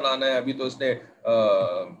گھر بنانا ہے، ابھی تو اس نے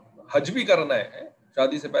حج بھی کرنا ہے،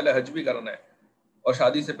 شادی سے پہلے حج بھی کرنا ہے، اور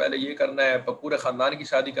شادی سے پہلے یہ کرنا ہے، پورے خاندان کی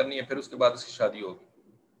شادی کرنی ہے، پھر اس کے بعد اس کی شادی ہوگی،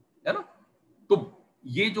 ہے نا۔ تو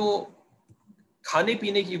یہ جو کھانے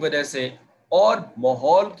پینے کی وجہ سے اور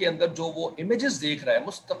ماحول کے اندر جو وہ امیجز دیکھ رہا ہے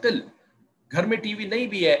مستقل، گھر میں ٹی وی نہیں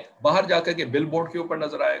بھی ہے، باہر جا کر کے بل بورڈ کے اوپر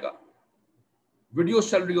نظر آئے گا، ویڈیوز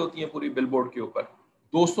چل رہی ہوتی ہیں پوری بل بورڈ کے اوپر،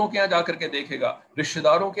 دوستوں کے یہاں جا کر کے دیکھے گا، رشتہ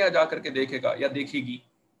داروں کے یہاں جا کر کے دیکھے گا یا دیکھے گی،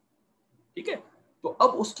 ٹھیک ہے۔ تو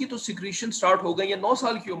اب اس کی تو سیکریشن سٹارٹ ہو گئی ہے 9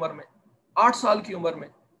 سال کی عمر میں، 8 سال کی عمر میں،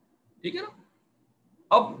 ٹھیک ہے نا۔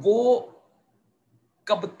 اب وہ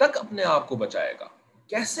کب تک اپنے آپ کو بچائے گا؟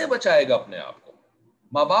 کیسے بچائے گا اپنے آپ کو؟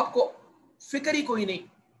 ماں باپ کو فکر ہی کوئی نہیں،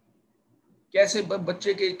 کیسے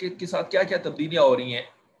بچے کے ساتھ کیا کیا تبدیلیاں ہو رہی ہیں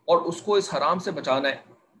اور اس کو اس حرام سے بچانا ہے،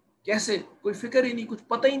 کیسے؟ کوئی فکر ہی نہیں، کچھ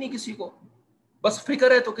پتہ ہی نہیں کسی کو۔ بس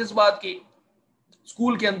فکر ہے تو کس بات کی؟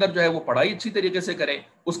 اسکول کے اندر جو ہے وہ پڑھائی اچھی طریقے سے کرے،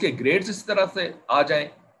 اس کے گریڈز اس طرح سے آ جائیں،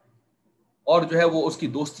 اور جو ہے وہ اس کی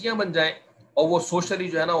دوستیاں بن جائیں، اور وہ سوشلی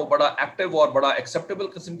جو ہے نا وہ بڑا ایکٹیو اور بڑا ایکسیپٹیبل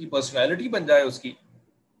قسم کی پرسنالٹی بن جائے اس کی،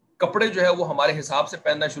 کپڑے جو ہے وہ ہمارے حساب سے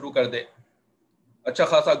پہننا شروع کر دے، اچھا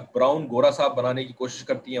خاصا براؤن گورا صاحب بنانے کی کوشش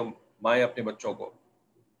کرتی ہیں مائیں اپنے بچوں کو،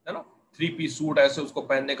 ہے نا، 3 پیس سوٹ ایسے اس کو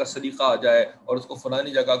پہننے کا سلیقہ آ جائے، اور اس کو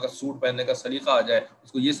فلانی جگہ کا سوٹ پہننے کا سلیقہ آ جائے،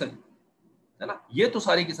 اس کو یہ ہے نا، یہ تو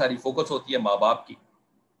ساری کی ساری فوکس ہوتی ہے ماں باپ کی۔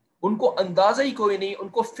 ان کو اندازہ ہی کوئی نہیں، ان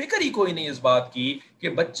کو فکر ہی کوئی نہیں اس بات کی کہ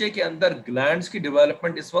بچے کے اندر گلینڈز کی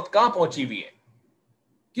ڈیولپمنٹ اس وقت کہاں پہنچی ہوئی ہے،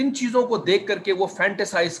 کن چیزوں کو دیکھ کر کے وہ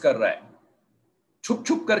فینٹیسائز کر رہا ہے، چھپ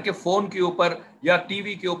چھپ کر کے فون کے اوپر یا ٹی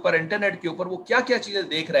وی کے اوپر، انٹرنیٹ کے اوپر وہ کیا کیا چیزیں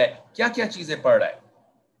دیکھ رہا ہے، کیا کیا چیزیں پڑھ رہا ہے،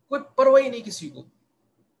 کوئی پرواہ ہی نہیں کسی کو۔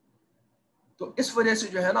 تو اس وجہ سے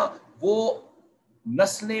جو ہے نا وہ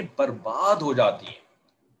نسلیں برباد ہو جاتی ہیں۔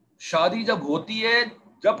 شادی جب ہوتی ہے،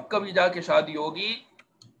 جب کبھی جا کے شادی ہوگی،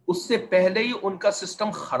 اس سے پہلے ہی ان کا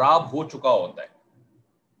سسٹم خراب ہو چکا ہوتا ہے۔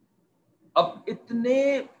 اب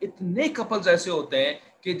اتنے کپلز ایسے ہوتے ہیں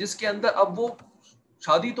کہ جس کے اندر اب وہ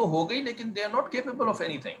شادی تو ہو گئی لیکن they are not capable of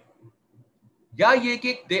anything, یا یہ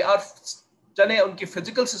کہ دے آر چلے ان کی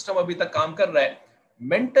فزیکل سسٹم ابھی تک کام کر رہا ہے،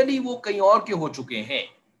 مینٹلی وہ کہیں اور کے ہو چکے ہیں۔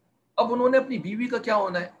 اب انہوں نے اپنی بیوی کا کیا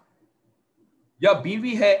ہونا ہے، یا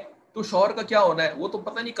بیوی ہے تو شوہر کا کیا ہونا ہے، وہ تو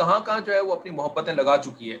پتہ نہیں کہاں کہاں جو ہے وہ اپنی محبتیں لگا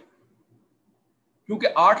چکی ہے،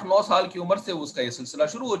 کیونکہ 8-9 سال کی عمر سے اس کا یہ سلسلہ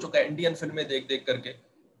شروع ہو چکا ہے انڈین فلمیں دیکھ دیکھ کر کے.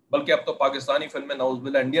 بلکہ اب تو پاکستانی فلمیں نعوذ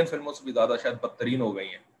باللہ انڈین فلموں سے بھی زیادہ شاید بدترین ہو گئی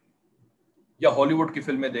ہیں, یا ہالی ووڈ کی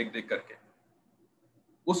فلمیں دیکھ دیکھ کر کے.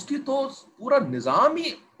 اس کی تو پورا نظام ہی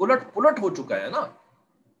الٹ پلٹ ہو چکا ہے نا.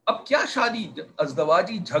 اب کیا شادی,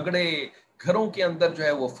 ازدواجی جھگڑے, گھروں کے اندر جو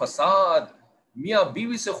ہے وہ فساد, میاں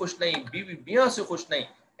بیوی سے خوش نہیں, بیوی میاں سے خوش نہیں,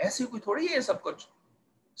 ایسی کوئی تھوڑی ہے یہ سب کچھ.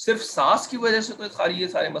 صرف ساس کی وجہ سے تو یہ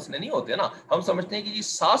سارے مسئلے نہیں ہوتے نا. ہم سمجھتے ہیں کہ جی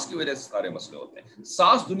ساس کی وجہ سے سارے مسئلے ہوتے ہیں,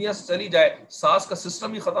 ساس دنیا سے چلی جائے, ساس کا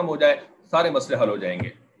سسٹم ہی ختم ہو جائے, سارے مسئلے حل ہو جائیں گے.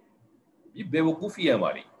 یہ بے وقوفی ہے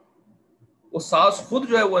ہماری. وہ ساس خود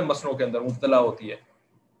جو ہے وہ ان مسئلوں کے اندر مبتلا ہوتی ہے.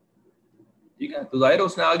 ٹھیک ہے, تو ظاہر ہے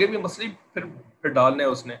اس نے آگے بھی مسئلے پھر ڈالنے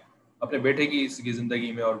اس نے اپنے بیٹے کی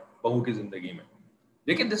زندگی میں اور بہو کی زندگی میں.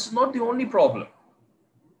 لیکن دس is not the only problem.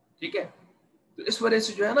 ٹھیک ہے, تو اس وجہ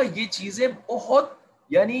سے جو ہے نا یہ چیزیں بہت,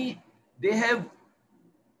 یعنی they have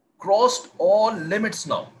crossed all limits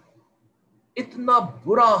now. اتنا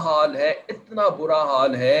برا حال ہے, اتنا برا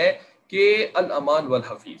حال ہے کہ الامان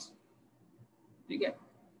والحفیظ. ٹھیک ہے,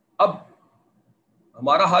 اب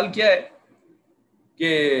ہمارا حال کیا ہے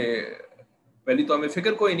کہ پہلی تو ہمیں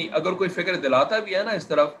فکر کوئی نہیں, اگر کوئی فکر دلاتا بھی ہے نا اس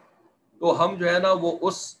طرف, تو ہم جو ہے نا وہ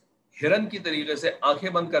اس ہرن کی طریقے سے آنکھیں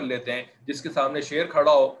بند کر لیتے ہیں جس کے سامنے شیر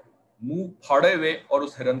کھڑا ہو منہ پھاڑے ہوئے اور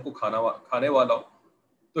اس ہرن کو کھانے والا ہو.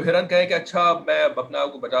 تو ہرن کہے کہ اچھا میں اپنے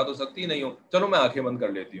آپ کو بچا تو سکتی نہیں ہوں, چلو میں آنکھیں بند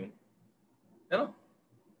کر لیتی ہوں, ہے نا,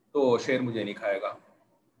 تو شیر مجھے نہیں کھائے گا.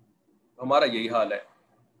 ہمارا یہی حال ہے,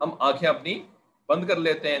 ہم آنکھیں اپنی بند کر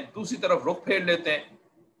لیتے ہیں, دوسری طرف رخ پھیر لیتے ہیں,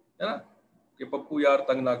 ہے نا, کہ پپو یار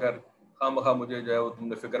تنگ نہ کر, خواہ مخواہ مجھے جو ہے وہ تم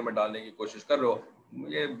نے فکر میں ڈالنے کی کوشش کر رہے ہو,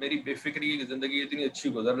 مجھے میری بے فکری کی زندگی اتنی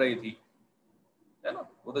اچھی گزر رہی تھی, ہے نا.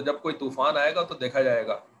 وہ تو جب کوئی طوفان آئے گا تو دیکھا جائے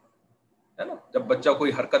گا, ہے نا, جب بچہ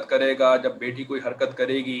کوئی حرکت کرے گا, جب بیٹی کوئی حرکت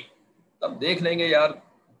کرے گی, تب دیکھ لیں گے یار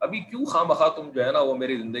ابھی کیوں خواہ مخواہ تم جو ہے نا وہ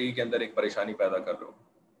میری زندگی کے اندر ایک پریشانی پیدا کر رہے ہو.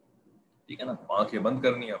 ٹھیک ہے نا, آنکھیں بند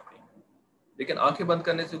کرنی ہے اپنی. لیکن آنکھیں بند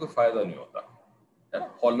کرنے سے کوئی فائدہ نہیں ہوتا, ہے نا.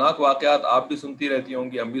 ہولناک واقعات آپ بھی سنتی رہتی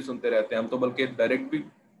ہوں گی, ہم بھی سنتے رہتے ہیں, ہم تو بلکہ ڈائریکٹ بھی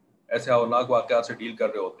ایسے ہولناک واقعات سے ڈیل کر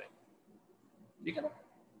رہے ہوتے ہیں. ٹھیک ہے نا,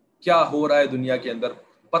 کیا ہو رہا ہے دنیا کے اندر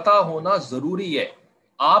پتا ہونا ضروری ہے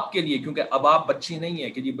آپ کے لیے, کیونکہ اب آپ بچی نہیں ہے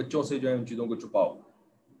کہ جی بچوں سے جو ہے ان چیزوں کو چھپاؤ.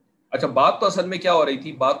 اچھا, بات تو اصل میں کیا ہو رہی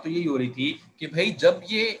تھی, بات تو یہی ہو رہی تھی کہ بھائی جب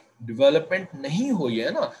یہ ڈیولپمنٹ نہیں ہوئی ہے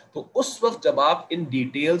نا, تو اس وقت جب آپ ان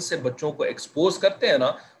ڈیٹیل سے بچوں کو ایکسپوز کرتے ہیں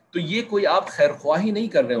نا, تو یہ کوئی آپ خیر خواہی نہیں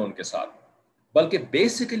کر رہے ہیں ان کے ساتھ, بلکہ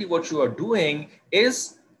basically what you are doing is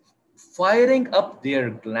firing up their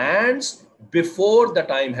glands before the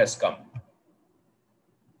time has come.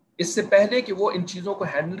 اس سے پہلے کہ وہ ان چیزوں کو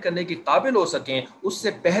ہینڈل کرنے کے قابل ہو سکیں, اس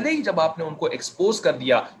سے پہلے ہی جب آپ نے ان کو ایکسپوز کر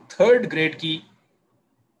دیا 3rd گریڈ کی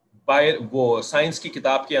وہ سائنس کی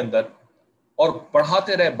کتاب کے اندر, اور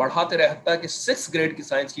پڑھاتے رہے حتیٰ کہ 6th گریڈ کی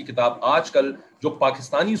سائنس کی کتاب آج کل جو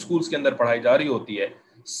پاکستانی سکولز کے اندر پڑھائی جا رہی ہوتی ہے,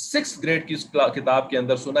 6th گریڈ کی کتاب کے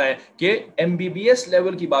اندر سنا ہے کہ MBBS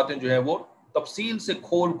لیول کی باتیں جو ہیں وہ تفصیل سے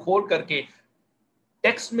کھول کر کے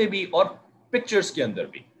ٹیکسٹ میں بھی اور پکچرز کے اندر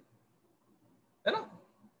بھی, ہے نا,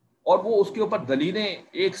 اور وہ اس کے اوپر دلیلیں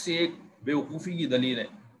ایک سے ایک بیوقوفی کی دلیلیں.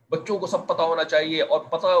 بچوں کو سب پتا ہونا چاہیے اور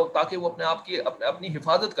پتا ہو تاکہ وہ اپنے آپ کی اپنی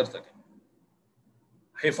حفاظت کر سکیں.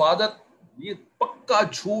 حفاظت یہ پکا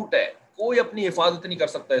جھوٹ ہے, کوئی اپنی حفاظت نہیں کر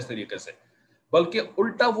سکتا اس طریقے سے, بلکہ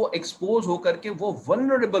الٹا وہ ایکسپوز ہو کر کے وہ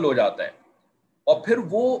ولنریبل ہو جاتا ہے, اور پھر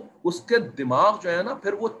وہ اس کے دماغ جو ہے نا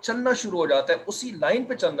پھر وہ چلنا شروع ہو جاتا ہے, اسی لائن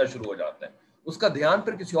پہ چلنا شروع ہو جاتا ہے. اس کا دھیان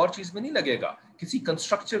پھر کسی اور چیز میں نہیں لگے گا, کسی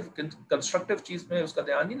کنسٹرکٹیو چیز میں اس کا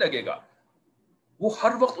دھیان نہیں لگے گا. وہ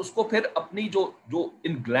ہر وقت اس کو پھر اپنی جو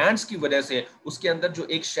ان گلینڈز کی وجہ سے اس کے اندر جو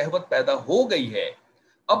ایک شہوت پیدا ہو گئی ہے,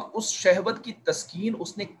 اب اس شہوت کی تسکین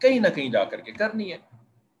اس نے کہیں نہ کہیں جا کر کے کرنی ہے.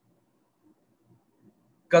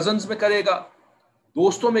 کزنز میں کرے گا,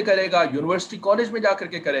 دوستوں میں کرے گا, یونیورسٹی کالج میں جا کر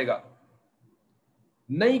کے کرے گا,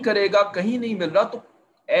 نہیں کرے گا کہیں نہیں مل رہا تو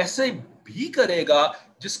ایسے بھی کرے گا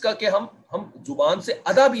جس کا کہ ہم زبان سے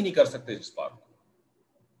ادا بھی نہیں کر سکتے. جس بات کو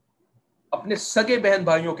اپنے سگے بہن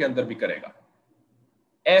بھائیوں کے اندر بھی کرے گا.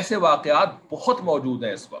 ایسے واقعات بہت موجود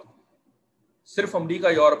ہیں اس وقت, صرف امریکہ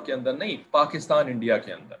یورپ کے اندر نہیں, پاکستان انڈیا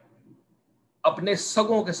کے اندر اپنے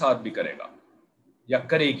سگوں کے ساتھ بھی کرے گا یا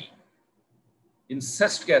کرے گی.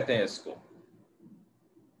 انسیسٹ کہتے ہیں اس کو,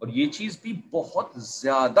 اور یہ چیز بھی بہت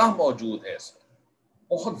زیادہ موجود ہے اس وقت,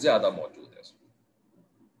 بہت زیادہ موجود ہے اس وقت.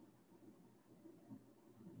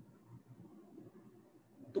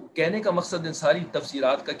 تو کہنے کا مقصد ان ساری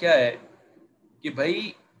تفسیرات کا کیا ہے کہ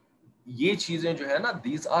بھائی یہ چیزیں جو ہے نا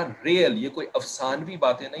دیز آر ریئل, یہ کوئی افسانوی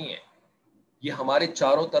باتیں نہیں ہیں, یہ ہمارے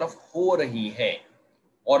چاروں طرف ہو رہی ہیں,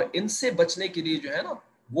 اور ان سے بچنے کے لیے جو ہے نا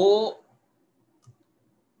وہ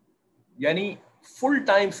یعنی فل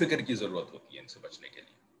ٹائم فکر کی ضرورت ہوتی ہے ان سے بچنے کے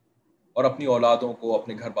لیے، اور اپنی اولادوں کو،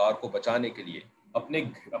 اپنے گھر بار کو بچانے کے لیے، اپنے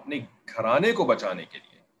گھرانے کو بچانے کے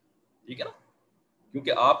لیے، ٹھیک ہے نا؟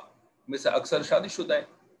 کیونکہ آپ میں سے اکثر شادی شدہ ہیں،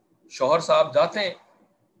 شوہر صاحب جاتے ہیں،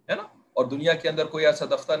 ہے نا، اور دنیا کے اندر کوئی ایسا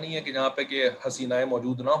دفتر نہیں ہے کہ جہاں پہ کہ حسینائیں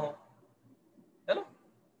موجود نہ ہوں، ہے نا،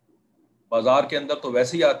 بازار کے اندر تو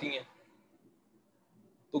ویسے ہی آتی ہیں.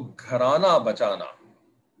 تو گھرانہ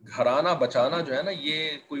بچانا جو ہے نا،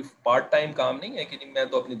 یہ کوئی پارٹ ٹائم کام نہیں ہے کہ میں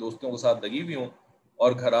تو اپنی دوستوں کے ساتھ لگی ہوئی ہوں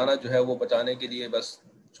اور گھرانہ جو ہے وہ بچانے کے لیے بس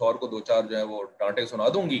شوہر کو 2-4 جو ہے وہ ڈانٹے سنا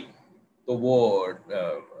دوں گی تو وہ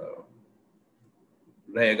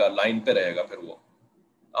رہے گا، لائن پہ رہے گا. پھر وہ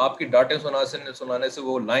آپ کی ڈانٹے سنانے سے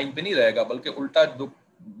وہ لائن پہ نہیں رہے گا، بلکہ الٹا جو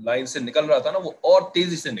لائن سے نکل رہا تھا نا وہ اور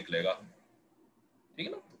تیزی سے نکلے گا. ٹھیک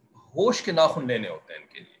ہے نا؟ ہوش کے ناخن لینے ہوتے ہیں ان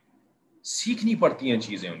کے لیے، سیکھنی پڑتی ہیں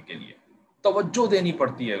چیزیں ان کے لیے، توجہ دینی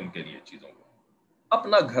پڑتی ہے ان کے لیے چیزوں کو.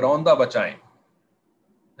 اپنا گھروندہ بچائیں،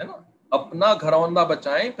 ہے نا، اپنا گھروندہ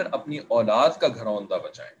بچائیں، پھر اپنی اولاد کا گھروندہ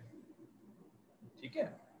بچائیں. ٹھیک ہے؟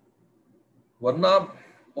 ورنہ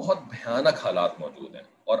بہت بھیانک حالات موجود ہیں.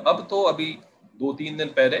 اور اب تو ابھی 2-3 دن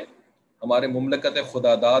پہلے ہمارے مملکت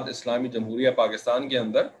خدا داد اسلامی جمہوریہ پاکستان کے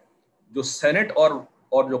اندر جو سینٹ اور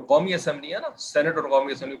جو قومی اسمبلی ہے نا، سینٹ اور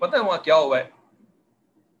قومی اسمبلی، پتہ ہے وہاں کیا ہوا ہے؟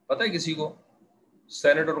 پتہ ہے کسی کو؟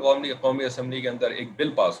 سینٹ اور قومی اسمبلی کے اندر ایک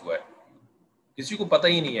بل پاس ہوا ہے، کسی کو پتہ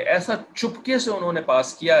ہی نہیں ہے. ایسا چپکے سے انہوں نے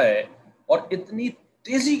پاس کیا ہے اور اتنی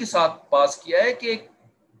تیزی کے ساتھ پاس کیا ہے کہ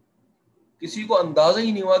کسی کو اندازہ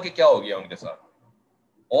ہی نہیں ہوا کہ کیا ہو گیا ان کے ساتھ.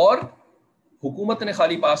 اور حکومت نے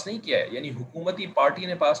خالی پاس نہیں کیا ہے، یعنی حکومتی پارٹی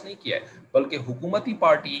نے پاس نہیں کیا ہے، بلکہ حکومتی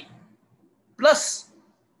پارٹی پلس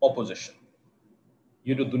اپوزیشن،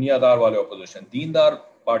 یہ جو دنیا دار والے اپوزیشن، دیندار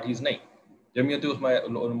پارٹیز نہیں، جمعیت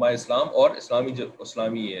علماء اسلام اور اسلامی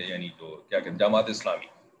یعنی جو کیا کہتے ہیں جماعت اسلامی،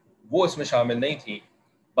 وہ اس میں شامل نہیں تھی.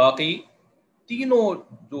 باقی تینوں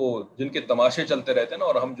جو جن کے تماشے چلتے رہتے ہیں نا،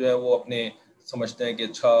 اور ہم جو ہے وہ اپنے سمجھتے ہیں کہ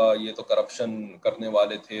اچھا یہ تو کرپشن کرنے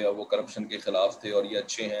والے تھے اور وہ کرپشن کے خلاف تھے، اور یہ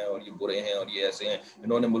اچھے ہیں اور یہ برے ہیں اور یہ ایسے ہیں،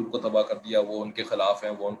 انہوں نے ملک کو تباہ کر دیا، وہ ان کے خلاف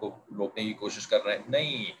ہیں، وہ ان کو روکنے کی کوشش کر رہے ہیں.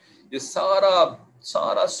 نہیں، یہ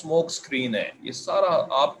سارا اسموک اسکرین ہے، یہ سارا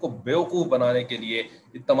آپ کو بیوقوف بنانے کے لیے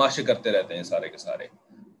یہ تماشے کرتے رہتے ہیں سارے کے سارے.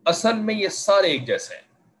 اصل میں یہ سارے ایک جیسے ہیں،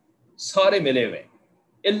 سارے ملے ہوئے ہیں،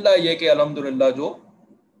 الا یہ کہ الحمدللہ جو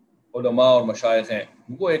علماء اور مشائخ ہیں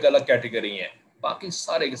وہ ایک الگ کیٹیگری ہیں، باقی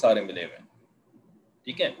سارے کے سارے ملے ہوئے ہیں.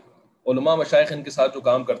 ٹھیک ہے؟ علماء مشائخ ان کے ساتھ جو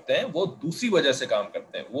کام کرتے ہیں وہ دوسری وجہ سے کام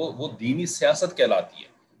کرتے ہیں، وہ دینی سیاست کہلاتی ہے،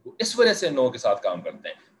 وہ اس وجہ سے ان لوگوں کے ساتھ کام کرتے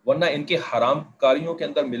ہیں، ورنہ ان کے حرام کاریوں کے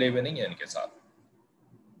اندر ملے ہوئے نہیں ہیں ان کے ساتھ.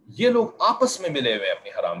 یہ لوگ آپس میں ملے ہوئے ہیں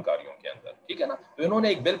اپنی حرام کاریوں کے اندر. ٹھیک ہے نا؟ تو انہوں نے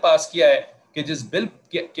ایک بل پاس کیا ہے کہ جس بل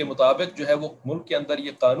کے مطابق جو ہے وہ ملک کے اندر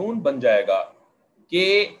یہ قانون بن جائے گا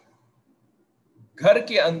کہ گھر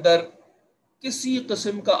کے اندر کسی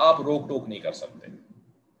قسم کا آپ روک ٹوک نہیں کر سکتے،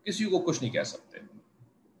 کسی کو کچھ نہیں کہہ سکتے.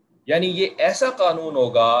 یعنی یہ ایسا قانون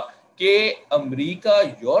ہوگا کہ امریکہ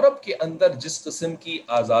یورپ کے اندر جس قسم کی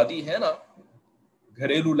آزادی ہے نا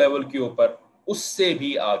گھریلو لیول کے اوپر، اس سے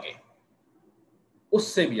بھی آگے.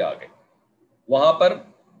 وہاں پر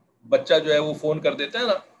بچہ جو ہے وہ فون کر دیتا ہے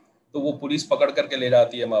نا تو وہ پولیس پکڑ کر کے لے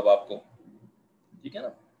جاتی ہے ماں باپ کو. ٹھیک ہے نا؟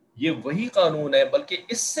 یہ وہی قانون ہے، بلکہ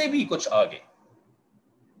اس سے بھی کچھ آگے.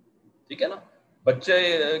 ٹھیک ہے نا؟ بچے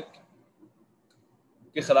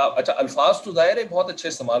کے خلاف اچھا الفاظ تو ظاہر ہے بہت اچھے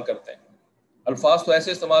استعمال کرتے ہیں، الفاظ تو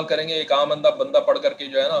ایسے استعمال کریں گے ایک عام بندہ پڑھ کر کے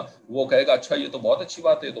جو ہے نا وہ کہے گا اچھا یہ تو بہت اچھی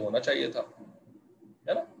بات ہے، یہ تو ہونا چاہیے تھا،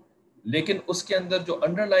 ہے نا. لیکن اس کے اندر جو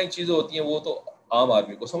انڈر لائن چیزیں ہوتی ہیں وہ تو عام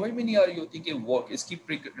آدمی کو سمجھ میں نہیں آ رہی ہوتی کہ وہ اس کی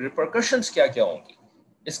ریپرکشنز کیا کیا ہوں گی،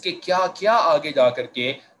 اس کے کیا کیا آگے جا کر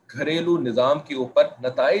کے گھریلو نظام کے اوپر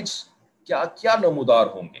نتائج کیا کیا نمودار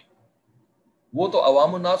ہوں گے، وہ تو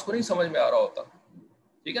عوام الناس کو نہیں سمجھ میں آ رہا ہوتا.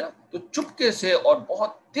 ٹھیک ہے نا؟ تو چپکے سے اور بہت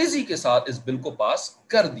تیزی کے ساتھ اس بل کو پاس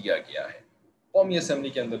کر دیا گیا ہے، قومی اسمبلی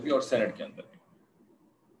کے اندر بھی اور سینٹ کے اندر بھی.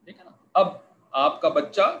 ٹھیک ہے نا؟ اب آپ کا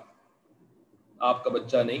بچہ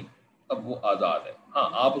نہیں، اب وہ آزاد ہے. ہاں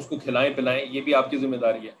آپ اس کو کھلائیں پلائیں، یہ بھی آپ کی ذمہ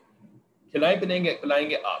داری ہے، کھلائیں پلائیں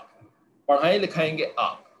گے آپ، پڑھائیں لکھائیں گے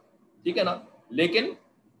آپ. ٹھیک ہے نا؟ لیکن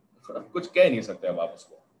کچھ کہہ نہیں سکتے اب آپ اس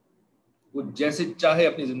کو، وہ جیسے چاہے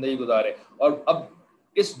اپنی زندگی گزارے. اور اب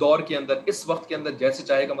اس دور کے اندر، اس وقت کے اندر جیسے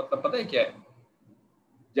چاہے کا مطلب پتہ ہے کیا ہے؟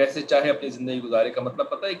 جیسے چاہے اپنی زندگی گزارے کا مطلب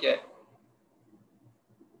پتہ ہے کیا ہے؟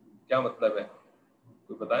 کیا مطلب ہے؟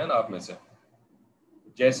 کوئی بتائیں نا آپ میں سے.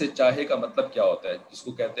 جیسے چاہے کا مطلب کیا ہوتا ہے؟ جس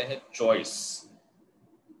کو کہتے ہیں چوائس.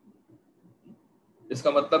 اس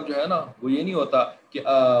کا مطلب جو ہے نا وہ یہ نہیں ہوتا کہ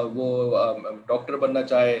وہ ڈاکٹر بننا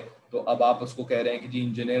چاہے تو اب آپ اس کو کہہ رہے ہیں کہ جی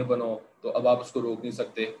انجینئر بنو، تو اب آپ اس کو روک نہیں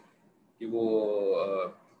سکتے کہ وہ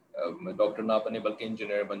ڈاکٹر نہ بنے بلکہ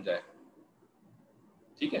انجینئر بن جائے.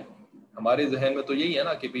 ٹھیک ہے. ہمارے ذہن میں تو یہی ہے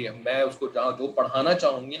نا کہ بھی میں اس کو جہاں جو پڑھانا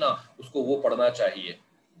چاہوں گی نا اس کو وہ پڑھنا چاہیے.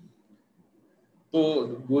 تو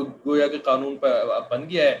گویا کہ قانون بن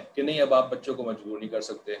گیا ہے کہ نہیں اب آپ بچوں کو مجبور نہیں کر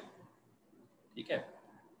سکتے. ٹھیک ہے.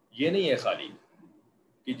 یہ نہیں ہے خالی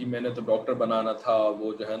کہ جی میں نے تو ڈاکٹر بنانا تھا,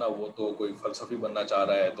 وہ جو ہے نا وہ تو کوئی فلسفی بننا چاہ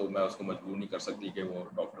رہا ہے تو میں اس کو مجبور نہیں کر سکتی کہ وہ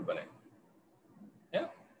ڈاکٹر بنے.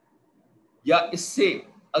 یا اس سے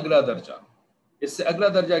اگلا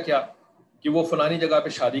درجہ کیا کہ وہ فلانی جگہ پہ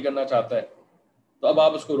شادی کرنا چاہتا ہے تو اب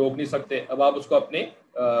آپ اس کو روک نہیں سکتے. اب آپ اس کو اپنے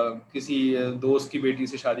کسی دوست کی بیٹی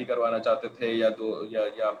سے شادی کروانا چاہتے تھے یا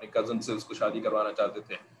اپنے کزن سے اس کو شادی کروانا چاہتے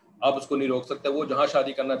تھے, آپ اس کو نہیں روک سکتے. وہ جہاں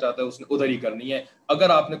شادی کرنا چاہتا ہے اس نے ادھر ہی کرنی ہے. اگر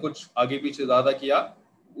آپ نے کچھ آگے پیچھے زیادہ کیا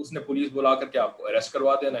اس نے پولیس بلا کر کے آپ کو اریسٹ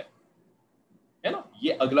کروا دینا ہے نا.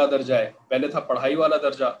 یہ اگلا درجہ ہے. پہلے تھا پڑھائی والا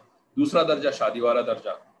درجہ, دوسرا درجہ شادی والا درجہ.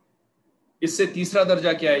 اس سے تیسرا درجہ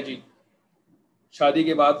کیا ہے جی, شادی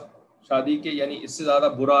کے بعد شادی کے یعنی اس سے زیادہ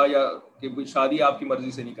برا یا کہ شادی آپ کی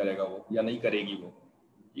مرضی سے نہیں کرے گا وہ یا نہیں کرے گی وہ.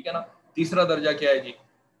 ٹھیک ہے نا. تیسرا درجہ کیا ہے جی,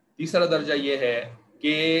 تیسرا درجہ یہ ہے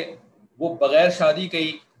کہ وہ بغیر شادی کے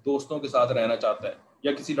ہی دوستوں کے ساتھ رہنا چاہتا ہے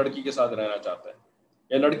یا کسی لڑکی کے ساتھ رہنا چاہتا ہے,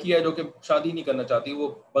 یا لڑکی ہے جو کہ شادی نہیں کرنا چاہتی, وہ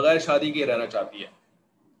بغیر شادی کے رہنا چاہتی ہے.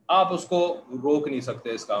 آپ اس کو روک نہیں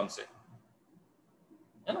سکتے اس کام سے,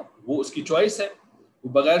 ہے نا. وہ اس کی چوائس ہے. وہ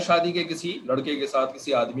بغیر شادی کے کسی لڑکے کے ساتھ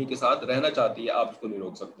کسی آدمی کے ساتھ رہنا چاہتی ہے, آپ اس کو نہیں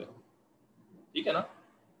روک سکتے. ٹھیک ہے نا,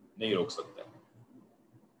 نہیں روک سکتے.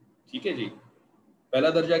 ٹھیک ہے جی. پہلا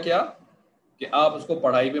درجہ کیا کہ آپ اس کو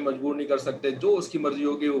پڑھائی پہ مجبور نہیں کر سکتے, جو اس کی مرضی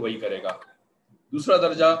ہوگی وہ وہی کرے گا. دوسرا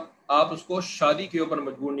درجہ آپ اس کو شادی کے اوپر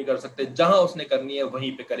مجبور نہیں کر سکتے, جہاں اس نے کرنی ہے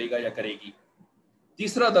وہیں پہ کرے گا یا کرے گی.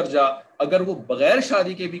 تیسرا درجہ اگر وہ بغیر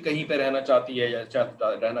شادی کے بھی کہیں پہ رہنا چاہتی ہے یا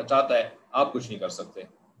رہنا چاہتا ہے, آپ کچھ نہیں کر سکتے.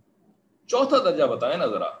 چوتھا درجہ بتائیں نا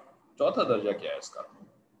ذرا, چوتھا درجہ کیا ہے اس کا؟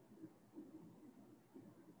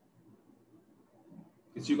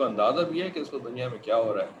 کسی کو اندازہ بھی ہے کہ اس کو دنیا میں کیا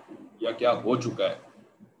ہو رہا ہے یا کیا ہو چکا ہے؟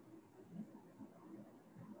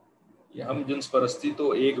 یہ ہم جنس پرستی تو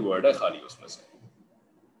ایک ورڈ ہے خالی, اس میں سے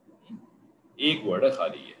ایک ورڈ ہے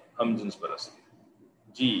خالی یہ ہم جنس پرستی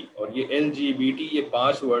جی. اور یہ LGBT یہ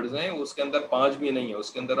 5 ورڈز ہیں, اس کے اندر 5 بھی نہیں ہے,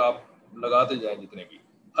 اس کے اندر آپ لگاتے جائیں جتنے بھی,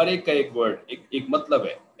 ہر ایک کا ایک ورڈ ایک مطلب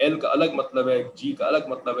ہے. L کا الگ مطلب ہے, G کا الگ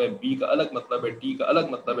مطلب ہے, B کا الگ مطلب ہے, T کا الگ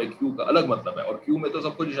مطلب ہے, Q کا الگ مطلب ہے, اور Q میں تو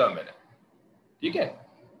سب کچھ شامل ہے. ٹھیک ہے.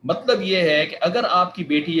 مطلب یہ ہے کہ اگر آپ کی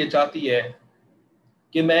بیٹی یہ چاہتی ہے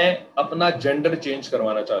کہ میں اپنا جینڈر چینج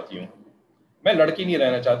کروانا چاہتی ہوں, میں لڑکی نہیں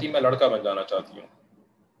رہنا چاہتی, میں لڑکا بن جانا چاہتی ہوں,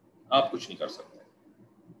 آپ کچھ نہیں کر سکتے,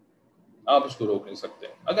 آپ اس کو روک نہیں سکتے.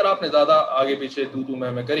 اگر آپ نے زیادہ آگے پیچھے تو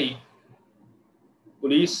میں کری,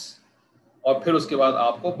 پولیس اور پھر اس کے بعد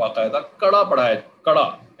آپ کو باقاعدہ کڑا پڑا ہے, کڑا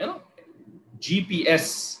ہے نا, GPS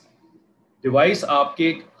ڈیوائس آپ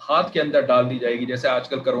کے ہاتھ کے اندر ڈال دی جائے گی. جیسے آج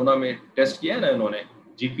کل کرونا میں ٹیسٹ کیا ہے نا انہوں نے,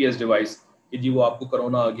 GPS ڈیوائس کہ جی وہ آپ کو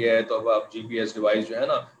کرونا آ گیا ہے تو اب آپ GPS ڈیوائس جو ہے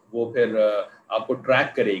نا وہ پھر آپ کو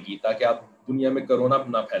ٹریک کرے گی تاکہ آپ دنیا میں کرونا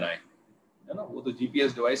نہ پھیلائیں, ہے نا. وہ تو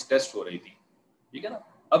GPS ڈیوائس ٹیسٹ ہو رہی تھی. ٹھیک ہے نا.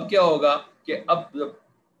 اب کیا ہوگا کہ اب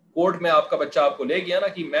کورٹ میں آپ کا بچہ آپ کو لے گیا نا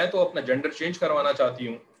کہ میں تو اپنا جینڈر چینج کروانا چاہتی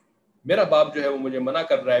ہوں, میرا باپ جو ہے وہ مجھے منع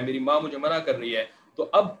کر رہا ہے, میری ماں مجھے منع کر رہی ہے, تو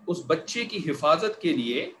اب اس بچے کی حفاظت کے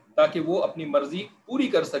لیے تاکہ وہ اپنی مرضی پوری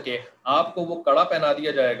کر سکے, آپ کو وہ کڑا پہنا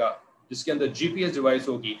دیا جائے گا جس کے اندر GPS ڈیوائس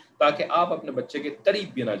ہوگی تاکہ آپ اپنے بچے کے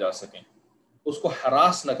قریب بھی نہ جا سکیں, اس کو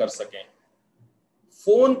ہراس نہ کر سکیں,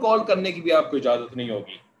 فون کال کرنے کی بھی آپ کو اجازت نہیں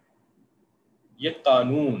ہوگی. یہ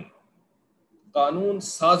قانون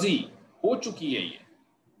سازی ہو چکی ہے, یہ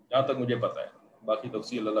جہاں تک مجھے پتا ہے, باقی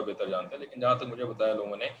تفصیل اللہ بہتر جانتا ہے, لیکن جہاں تک مجھے بتایا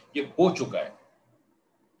لوگوں نے یہ ہو چکا ہے.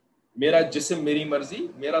 میرا جسم میری مرضی,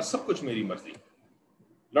 میرا سب کچھ میری مرضی.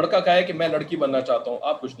 لڑکا کہے کہ میں لڑکی بننا چاہتا ہوں,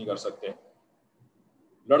 آپ کچھ نہیں کر سکتے.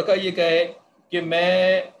 لڑکا یہ کہے کہ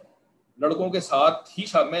میں لڑکوں کے ساتھ ہی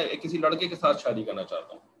میں کسی لڑکے کے ساتھ شادی کرنا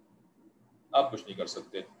چاہتا ہوں, آپ کچھ نہیں کر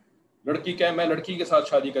سکتے. لڑکی کہے میں لڑکی کے ساتھ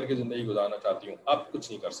شادی کر کے زندگی گزارنا چاہتی ہوں, آپ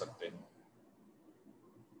کچھ نہیں کر سکتے.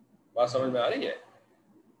 بات سمجھ میں آ رہی ہے؟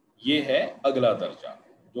 یہ ہے اگلا درجہ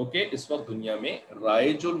جو کہ اس وقت دنیا میں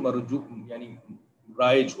رائج المرجو یعنی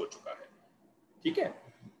رائج ہو چکا ہے. ٹھیک ہے.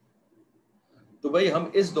 تو بھائی ہم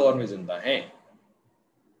اس دور میں زندہ ہیں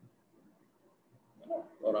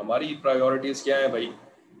اور ہماری پرائیورٹیز کیا ہیں بھائی,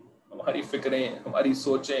 ہماری فکریں, ہماری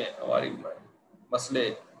سوچیں, ہماری مسئلے,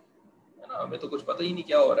 ہے نا. ہمیں تو کچھ پتہ ہی نہیں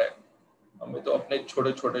کیا ہو رہا ہے. ہمیں تو اپنے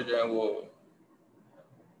چھوٹے چھوٹے جو ہیں وہ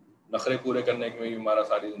نخرے پورے کرنے میں بھی ہمارا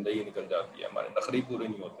ساری زندگی نکل جاتی ہے, ہمارے نخرے پورے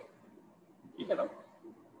نہیں ہوتے. ٹھیک ہے نا.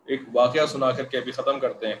 ایک واقعہ سنا کر کے ابھی ختم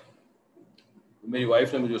کرتے ہیں. میری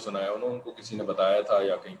وائف نے مجھے سنایا, ان کو کسی نے بتایا تھا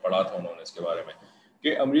یا کہیں پڑھا تھا انہوں نے اس کے بارے میں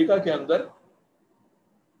کہ امریکہ کے اندر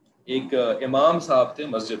ایک امام صاحب تھے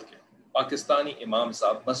مسجد کے, پاکستانی امام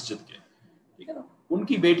صاحب مسجد کے، ٹھیک ہے نا، ان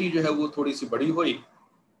کی بیٹی جو ہے وہ تھوڑی سی بڑی ہوئی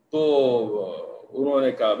تو انہوں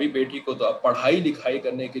نے کہا بھی بیٹی کو تو اب پڑھائی لکھائی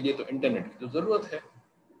کرنے کے لیے تو انٹرنیٹ کی تو ضرورت ہے،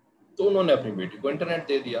 تو انہوں نے اپنی بیٹی کو انٹرنیٹ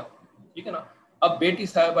دے دیا، ٹھیک ہے نا۔ اب بیٹی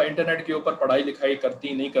صاحبہ انٹرنیٹ کے اوپر پڑھائی لکھائی کرتی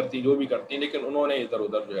نہیں کرتی جو بھی کرتی، لیکن انہوں نے ادھر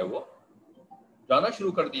ادھر جو ہے وہ جانا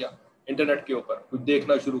شروع کر دیا، انٹرنیٹ کے اوپر کچھ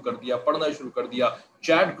دیکھنا شروع کر دیا، پڑھنا شروع کر دیا،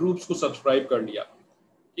 چیٹ گروپس کو سبسکرائب کر لیا،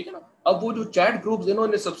 ٹھیک ہے نا۔ اب وہ جو چیٹ گروپس انہوں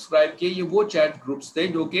نے سبسکرائب کیے، یہ وہ چیٹ گروپس تھے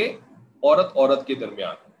جو کہ عورت کے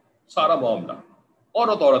درمیان، سارا معاملہ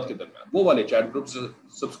عورت کے درمیان، وہ والے چیٹ گروپس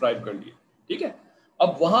سبسکرائب کر لیے، ٹھیک ہے۔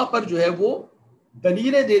 اب وہاں پر جو ہے وہ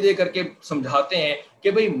دلیلیں دے دے کر کے سمجھاتے ہیں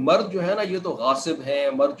کہ بھئی مرد جو ہے نا یہ تو غاصب ہیں،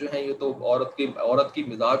 مرد جو ہیں یہ تو عورت کی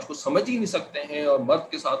مزاج کو سمجھ ہی نہیں سکتے ہیں، اور مرد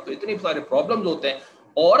کے ساتھ تو اتنے سارے پرابلمز ہوتے ہیں،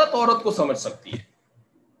 عورت کو سمجھ سکتی ہے،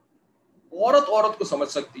 عورت کو سمجھ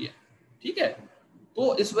سکتی ہے، ٹھیک ہے۔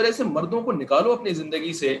 تو اس وجہ سے مردوں کو نکالو اپنی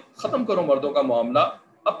زندگی سے، ختم کرو مردوں کا معاملہ،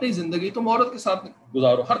 اپنی زندگی تم عورت کے ساتھ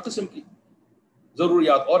گزارو، ہر قسم کی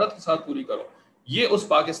ضروریات عورت کے ساتھ پوری کرو۔ یہ اس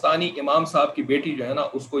پاکستانی امام صاحب کی بیٹی جو ہے نا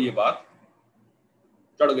اس کو یہ بات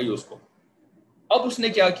چڑھ گئی اس کو۔ اب اس نے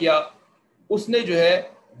کیا کیا، اس نے جو ہے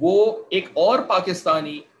وہ ایک اور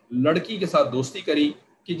پاکستانی لڑکی کے ساتھ دوستی کری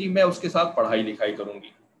کہ جی میں اس کے ساتھ پڑھائی لکھائی کروں گی۔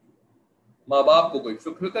 ماں باپ کو کوئی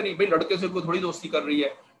فکر نہیں، بھائی لڑکے سے کوئی تھوڑی دوستی کر رہی ہے،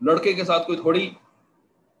 لڑکے کے ساتھ کوئی تھوڑی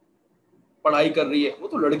پڑھائی کر رہی ہے، وہ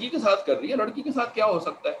تو لڑکی کے ساتھ کر رہی ہے، لڑکی کے ساتھ کیا ہو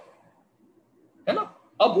سکتا ہے نا۔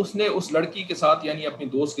 اب اس نے اس لڑکی کے ساتھ یعنی اپنی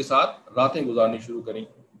دوست کے ساتھ راتیں گزارنی شروع کریں،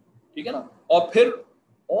 ٹھیک ہے نا، اور پھر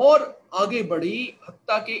اور آگے بڑھی،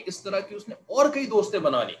 حتیٰ کہ اس طرح کی اس نے اور کئی دوستیں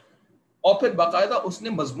بنا لی، اور پھر باقاعدہ اس نے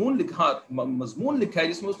مضمون لکھا ہے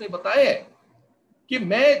جس میں اس نے بتایا ہے کہ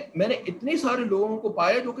میں نے اتنے سارے لوگوں کو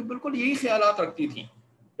پایا جو کہ بالکل یہی خیالات رکھتی تھیں،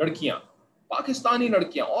 لڑکیاں، پاکستانی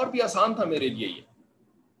لڑکیاں، اور بھی آسان تھا میرے لیے یہ،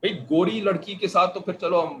 بھئی گوری لڑکی کے ساتھ تو پھر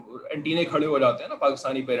چلو ہم اینٹینے کھڑے ہو جاتے ہیں نا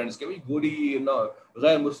پاکستانی پیرنٹس کے، بھئی گوری نہ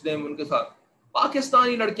غیر مسلم، ان کے ساتھ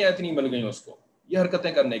پاکستانی لڑکیاں اتنی مل گئیں اس کو یہ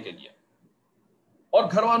حرکتیں کرنے کے لیے، اور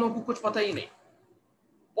گھر والوں کو کچھ پتہ ہی نہیں۔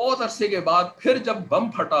 بہت عرصے کے بعد پھر جب بم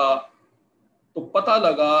پھٹا تو پتہ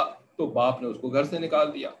لگا تو باپ نے اس کو گھر سے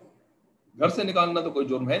نکال دیا۔ گھر سے نکالنا تو کوئی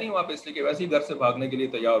جرم ہے نہیں وہاں پہ، اس لیے کہ ویسے ہی گھر سے بھاگنے کے لیے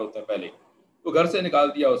تیار ہوتے ہیں پہلے، تو گھر سے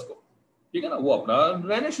نکال دیا اس کو، ٹھیک ہے نا۔ وہ اپنا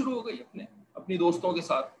رہنے شروع ہو گئی اپنی دوستوں کے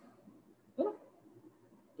ساتھ، ہے نا۔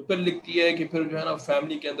 تو پھر لکھتی ہے کہ پھر جو ہے نا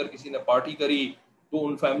فیملی کے اندر کسی نے پارٹی کری تو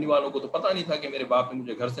ان فیملی والوں کو تو پتہ نہیں تھا کہ میرے باپ نے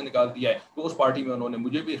مجھے گھر سے نکال دیا ہے، تو اس پارٹی میں انہوں نے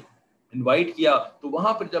مجھے بھی انوائٹ کیا، تو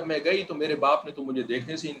وہاں پر جب میں گئی تو میرے باپ نے تو مجھے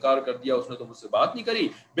دیکھنے سے انکار کر دیا، اس نے تو مجھ سے بات نہیں کری۔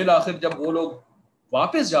 بالآخر جب وہ لوگ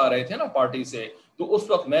واپس جا رہے تھے نا پارٹی سے، تو اس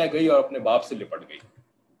وقت میں گئی اور اپنے باپ سے لپٹ گئی،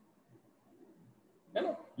 ہے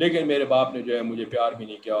نا۔ لیکن میرے باپ نے جو ہے مجھے پیار بھی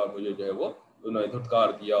نہیں کیا، اور مجھے جو ہے وہ انہوں نے دھتکار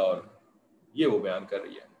دیا، اور یہ وہ بیان کر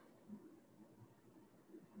رہی ہے،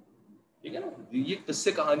 ٹھیک ہے نا۔ یہ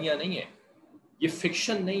قصے کہانیاں نہیں ہیں، یہ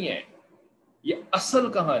فکشن نہیں ہے، یہ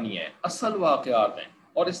اصل کہانی ہے، اصل واقعات ہیں،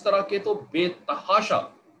 اور اس طرح کے تو بے تحاشا۔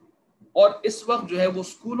 اور اس وقت جو ہے وہ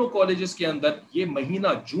اسکولوں کالجز کے اندر یہ مہینہ،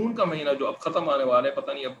 جون کا مہینہ جو اب ختم آنے والا ہے،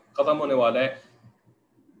 پتہ نہیں اب ختم ہونے والا ہے،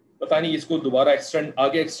 پتہ نہیں اس کو دوبارہ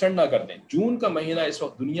آگے ایکسٹینڈ نہ کر دیں، جون کا مہینہ اس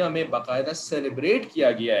وقت دنیا میں باقاعدہ سیلیبریٹ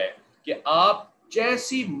کیا گیا ہے کہ آپ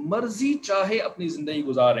جیسی مرضی چاہے اپنی زندگی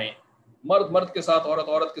گزاریں، مرد کے ساتھ،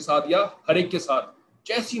 عورت کے ساتھ، یا ہر ایک کے ساتھ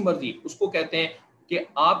جیسی مرضی، اس کو کہتے ہیں کہ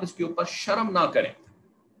آپ اس کے اوپر شرم نہ کریں،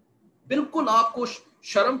 بالکل آپ کو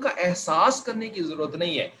شرم کا احساس کرنے کی ضرورت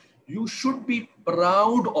نہیں ہے، you should be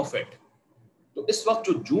proud of it. تو اس وقت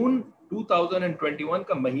جو جون 2021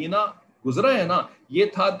 کا مہینہ گزرا ہے نا، یہ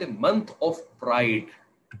تھا the month of pride،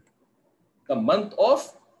 the month of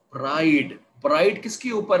pride۔ Pride کس کے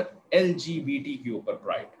اوپر؟ LGBT کے اوپر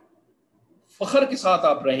پرائڈ، فخر کے ساتھ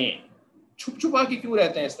آپ رہیں، چھپ چھپا کے کیوں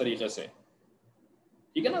رہتے ہیں اس طریقے سے،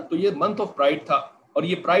 ٹھیک ہے نا۔ تو یہ منتھ آف پرائڈ تھا، اور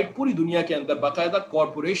یہ پرائڈ پوری دنیا کے اندر باقاعدہ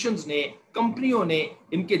کارپوریشنز نے، کمپنیوں نے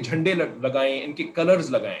ان کے جھنڈے لگائیں، ان کے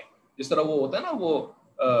کلرز لگائیں، جس طرح وہ ہوتا ہے نا، وہ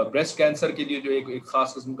بریسٹ کینسر کے لیے جو ایک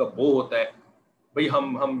خاص قسم کا بو ہوتا ہے، بھئی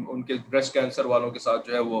ہم ان کے بریسٹ کینسر والوں کے ساتھ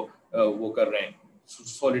جو ہے وہ کر رہے ہیں،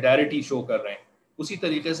 سولیڈیرٹی شو کر رہے ہیں، اسی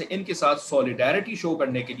طریقے سے ان کے ساتھ سولیڈیرٹی شو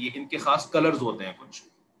کرنے کے لیے ان کے خاص کلرز ہوتے ہیں، کچھ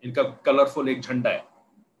ان کا کلرفل ایک جھنڈا ہے،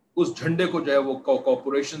 اس جھنڈے کو جو ہے وہ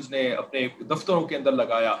کارپوریشنز نے اپنے دفتروں کے اندر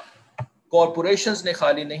لگایا۔ کارپوریشنز نے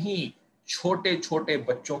خالی نہیں، چھوٹے چھوٹے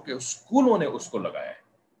بچوں کے اسکولوں نے اس کو لگایا ہے،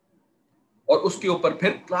 اور اس کے اوپر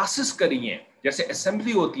پھر کلاسز کری ہیں، جیسے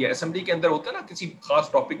اسمبلی ہوتی ہے، اسمبلی کے اندر ہوتا ہے نا کسی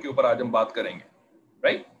خاص ٹاپک کے اوپر آج ہم بات کریں گے،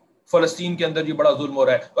 رائٹ، فلسطین کے اندر جی بڑا ظلم ہو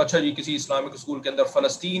رہا ہے، تو اچھا جی کسی اسلامک اسکول کے اندر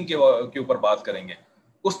فلسطین کے اوپر بات کریں گے۔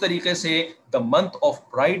 اس طریقے سے دا منتھ آف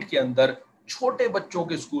پرائڈ کے اندر چھوٹے بچوں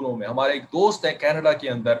کے اسکولوں میں، ہمارے ایک دوست ہیں کینیڈا کے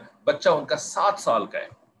اندر، بچہ ان کا 7 سال کا ہے،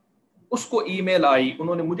 اس کو ای میل آئی,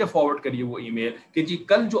 انہوں نے مجھے فارورڈ کری وہ ای میل کہ جی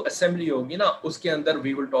کل جو اسمبلی ہوگی نا اس کے اندر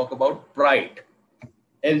we will talk about pride,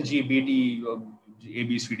 LGBT,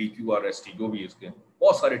 ABCDQRST, جو بھی اس کے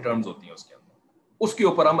بہت سارے ٹرمز ہوتی ہیں اس کے اندر, اس کے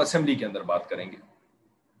اوپر ہم اسمبلی کے اندر بات کریں گے.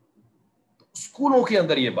 اسکولوں کے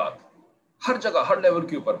اندر یہ بات, ہر جگہ ہر لیول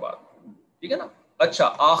کے اوپر بات, ٹھیک ہے نا.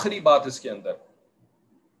 اچھا آخری بات اس کے اندر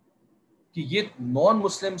کہ یہ نان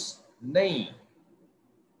مسلمز نہیں,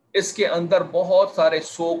 اس کے اندر بہت سارے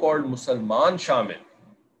سو کالڈ مسلمان شامل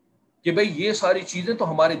کہ بھئی یہ ساری چیزیں تو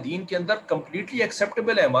ہمارے دین کے اندر کمپلیٹلی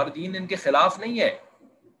ایکسیپٹیبل ہے, ہمارا دین ان کے خلاف نہیں ہے,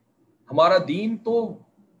 ہمارا دین تو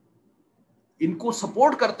ان کو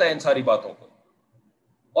سپورٹ کرتا ہے ان ساری باتوں کو.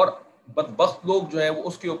 اور بدبخت لوگ جو ہیں وہ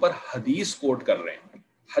اس کے اوپر حدیث کوٹ کر رہے ہیں,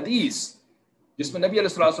 حدیث جس میں نبی علیہ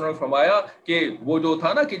الصلوۃ والسلام نے فرمایا کہ وہ جو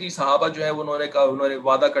تھا نا کہ جی صحابہ جو ہے انہوں نے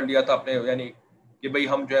وعدہ کر لیا تھا اپنے, یعنی کہ بھئی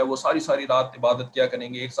ہم جو ہے وہ ساری رات عبادت کیا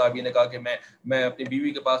کریں گے. ایک صحابی نے کہا کہ میں اپنی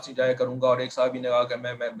بیوی کے پاس نہیں جایا کروں گا, اور ایک صحابی نے کہا کہ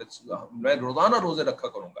میں روزانہ روزے رکھا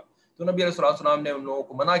کروں گا. تو نبی علیہ الصلوۃ والسلام نے ان لوگوں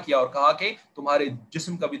کو منع کیا اور کہا کہ تمہارے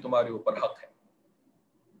جسم کا بھی تمہارے اوپر حق ہے.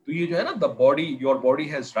 تو یہ جو ہے نا the body, your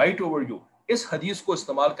body has right over you, اس حدیث کو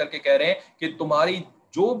استعمال کر کے کہہ رہے ہیں کہ تمہاری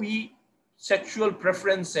جو بھی سیکشل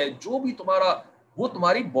پریفرنس ہے, جو بھی تمہارا, وہ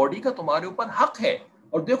تمہاری باڈی کا تمہارے اوپر حق ہے.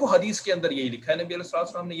 اور دیکھو حدیث کے اندر یہی لکھا ہے, نبی علیہ الصلوۃ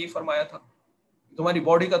والسلام نے یہی فرمایا تھا, تمہاری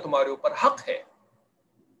باڈی کا تمہارے اوپر حق ہے.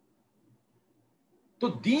 تو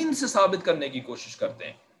دین سے ثابت کرنے کی کوشش کرتے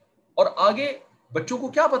ہیں, اور آگے بچوں کو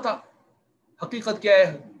کیا پتا حقیقت کیا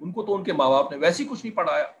ہے, ان کو تو ان کے ماں باپ نے ویسے ہی کچھ نہیں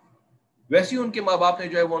پڑھایا, ویسے ہی ان کے ماں باپ نے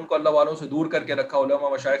جو ہے وہ ان کو اللہ والوں سے دور کر کے رکھا, علماء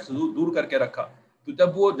مشائخ سے دور کر کے رکھا. تو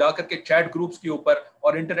جب وہ جا کر کے چیٹ گروپس کے اوپر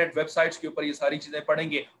اور انٹرنیٹ ویب سائٹس کے اوپر یہ ساری چیزیں پڑھیں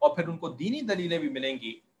گے اور پھر ان کو دینی دلیلیں بھی ملیں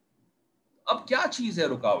گی, اب کیا چیز ہے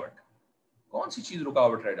رکاوٹ, کون سی چیز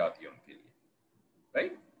رکاوٹ رہ جاتی ہے ان کے لیے,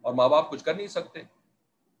 رائٹ. اور ماں باپ کچھ کر نہیں سکتے,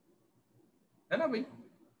 ہے نا بھائی.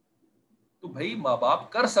 تو بھائی ماں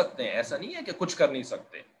باپ کر سکتے ہیں, ایسا نہیں ہے کہ کچھ کر نہیں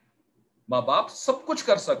سکتے, ماں باپ سب کچھ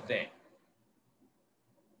کر سکتے ہیں.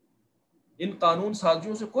 ان قانون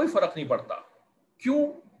سازیوں سے کوئی فرق نہیں پڑتا. کیوں؟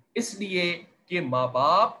 اس لیے کہ ماں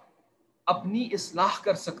باپ اپنی اصلاح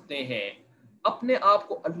کر سکتے ہیں, اپنے آپ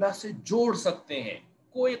کو اللہ سے جوڑ سکتے ہیں,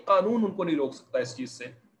 کوئی قانون ان کو نہیں روک سکتا اس چیز سے.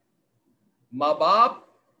 ماں باپ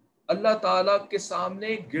اللہ تعالیٰ کے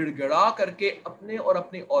سامنے گڑ گڑا کر کے اپنے اور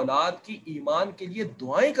اپنی اولاد کی ایمان کے لیے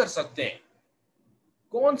دعائیں کر سکتے ہیں,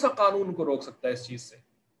 کون سا قانون ان کو روک سکتا ہے اس چیز سے.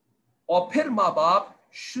 اور پھر ماں باپ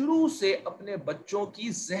شروع سے اپنے بچوں کی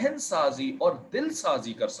ذہن سازی اور دل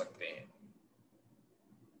سازی کر سکتے ہیں,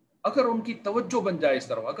 اگر ان کی توجہ بن جائے اس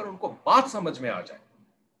طرح, اگر ان کو بات سمجھ میں آ جائے,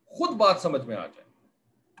 خود بات سمجھ میں آ جائے,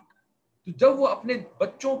 تو جب وہ اپنے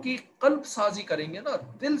بچوں کی قلب سازی کریں گے نا,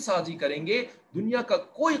 دل سازی کریں گے, دنیا کا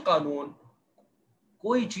کوئی قانون,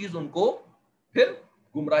 کوئی چیز ان کو پھر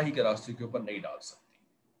گمراہی کے راستے کے اوپر نہیں ڈال سکتی.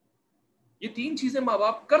 یہ تین چیزیں ماں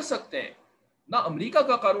باپ کر سکتے ہیں. نہ امریکہ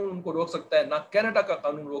کا قانون ان کو روک سکتا ہے, نہ کینیڈا کا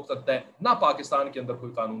قانون روک سکتا ہے, نہ پاکستان کے اندر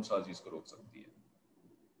کوئی قانون سازی اس کو روک سکتی ہے.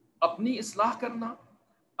 اپنی اصلاح کرنا,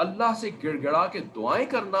 اللہ سے گڑ گڑا کے دعائیں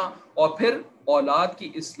کرنا, اور پھر اولاد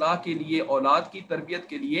کی اصلاح کے لیے, اولاد کی تربیت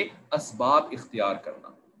کے لیے اسباب اختیار کرنا,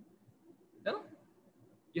 ہے نا.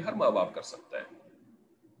 یہ ہر ماں باپ کر سکتا ہے.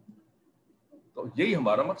 تو یہی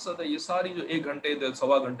ہمارا مقصد ہے. یہ ساری جو 1 گھنٹے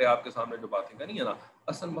 1.25 گھنٹے آپ کے سامنے جو باتیں کرنی ہے نا,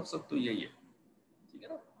 اصل مقصد تو یہی ہے, ٹھیک ہے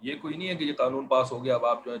نا. یہ کوئی نہیں ہے کہ یہ قانون پاس ہو گیا اب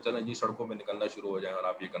آپ جو ہے چلیں جی سڑکوں میں نکلنا شروع ہو جائیں اور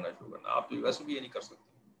آپ یہ کرنا شروع کرنا. آپ تو ویسے بھی یہ نہیں کر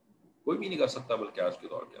سکتے, کوئی بھی نہیں کر سکتا بلکہ آج کے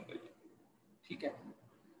دور کے اندر یہ, ٹھیک ہے.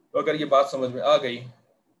 تو اگر یہ بات سمجھ میں آ گئی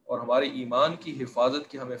اور ہمارے ایمان کی حفاظت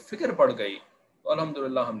کی ہمیں فکر پڑ گئی تو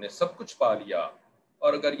الحمدللہ ہم نے سب کچھ پا لیا.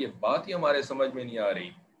 اور اگر یہ بات ہی ہمارے سمجھ میں نہیں آ رہی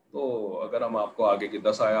تو اگر ہم آپ کو آگے کی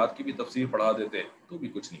 10 آیات کی بھی تفسیر پڑھا دیتے تو بھی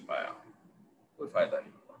کچھ نہیں پایا, کوئی فائدہ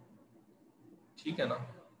نہیں ہوا, ٹھیک ہے نا.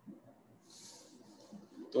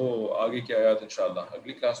 تو آگے کی آیات انشاءاللہ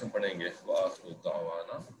اگلی کلاس میں پڑھیں گے. وآخر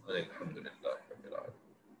دعوانا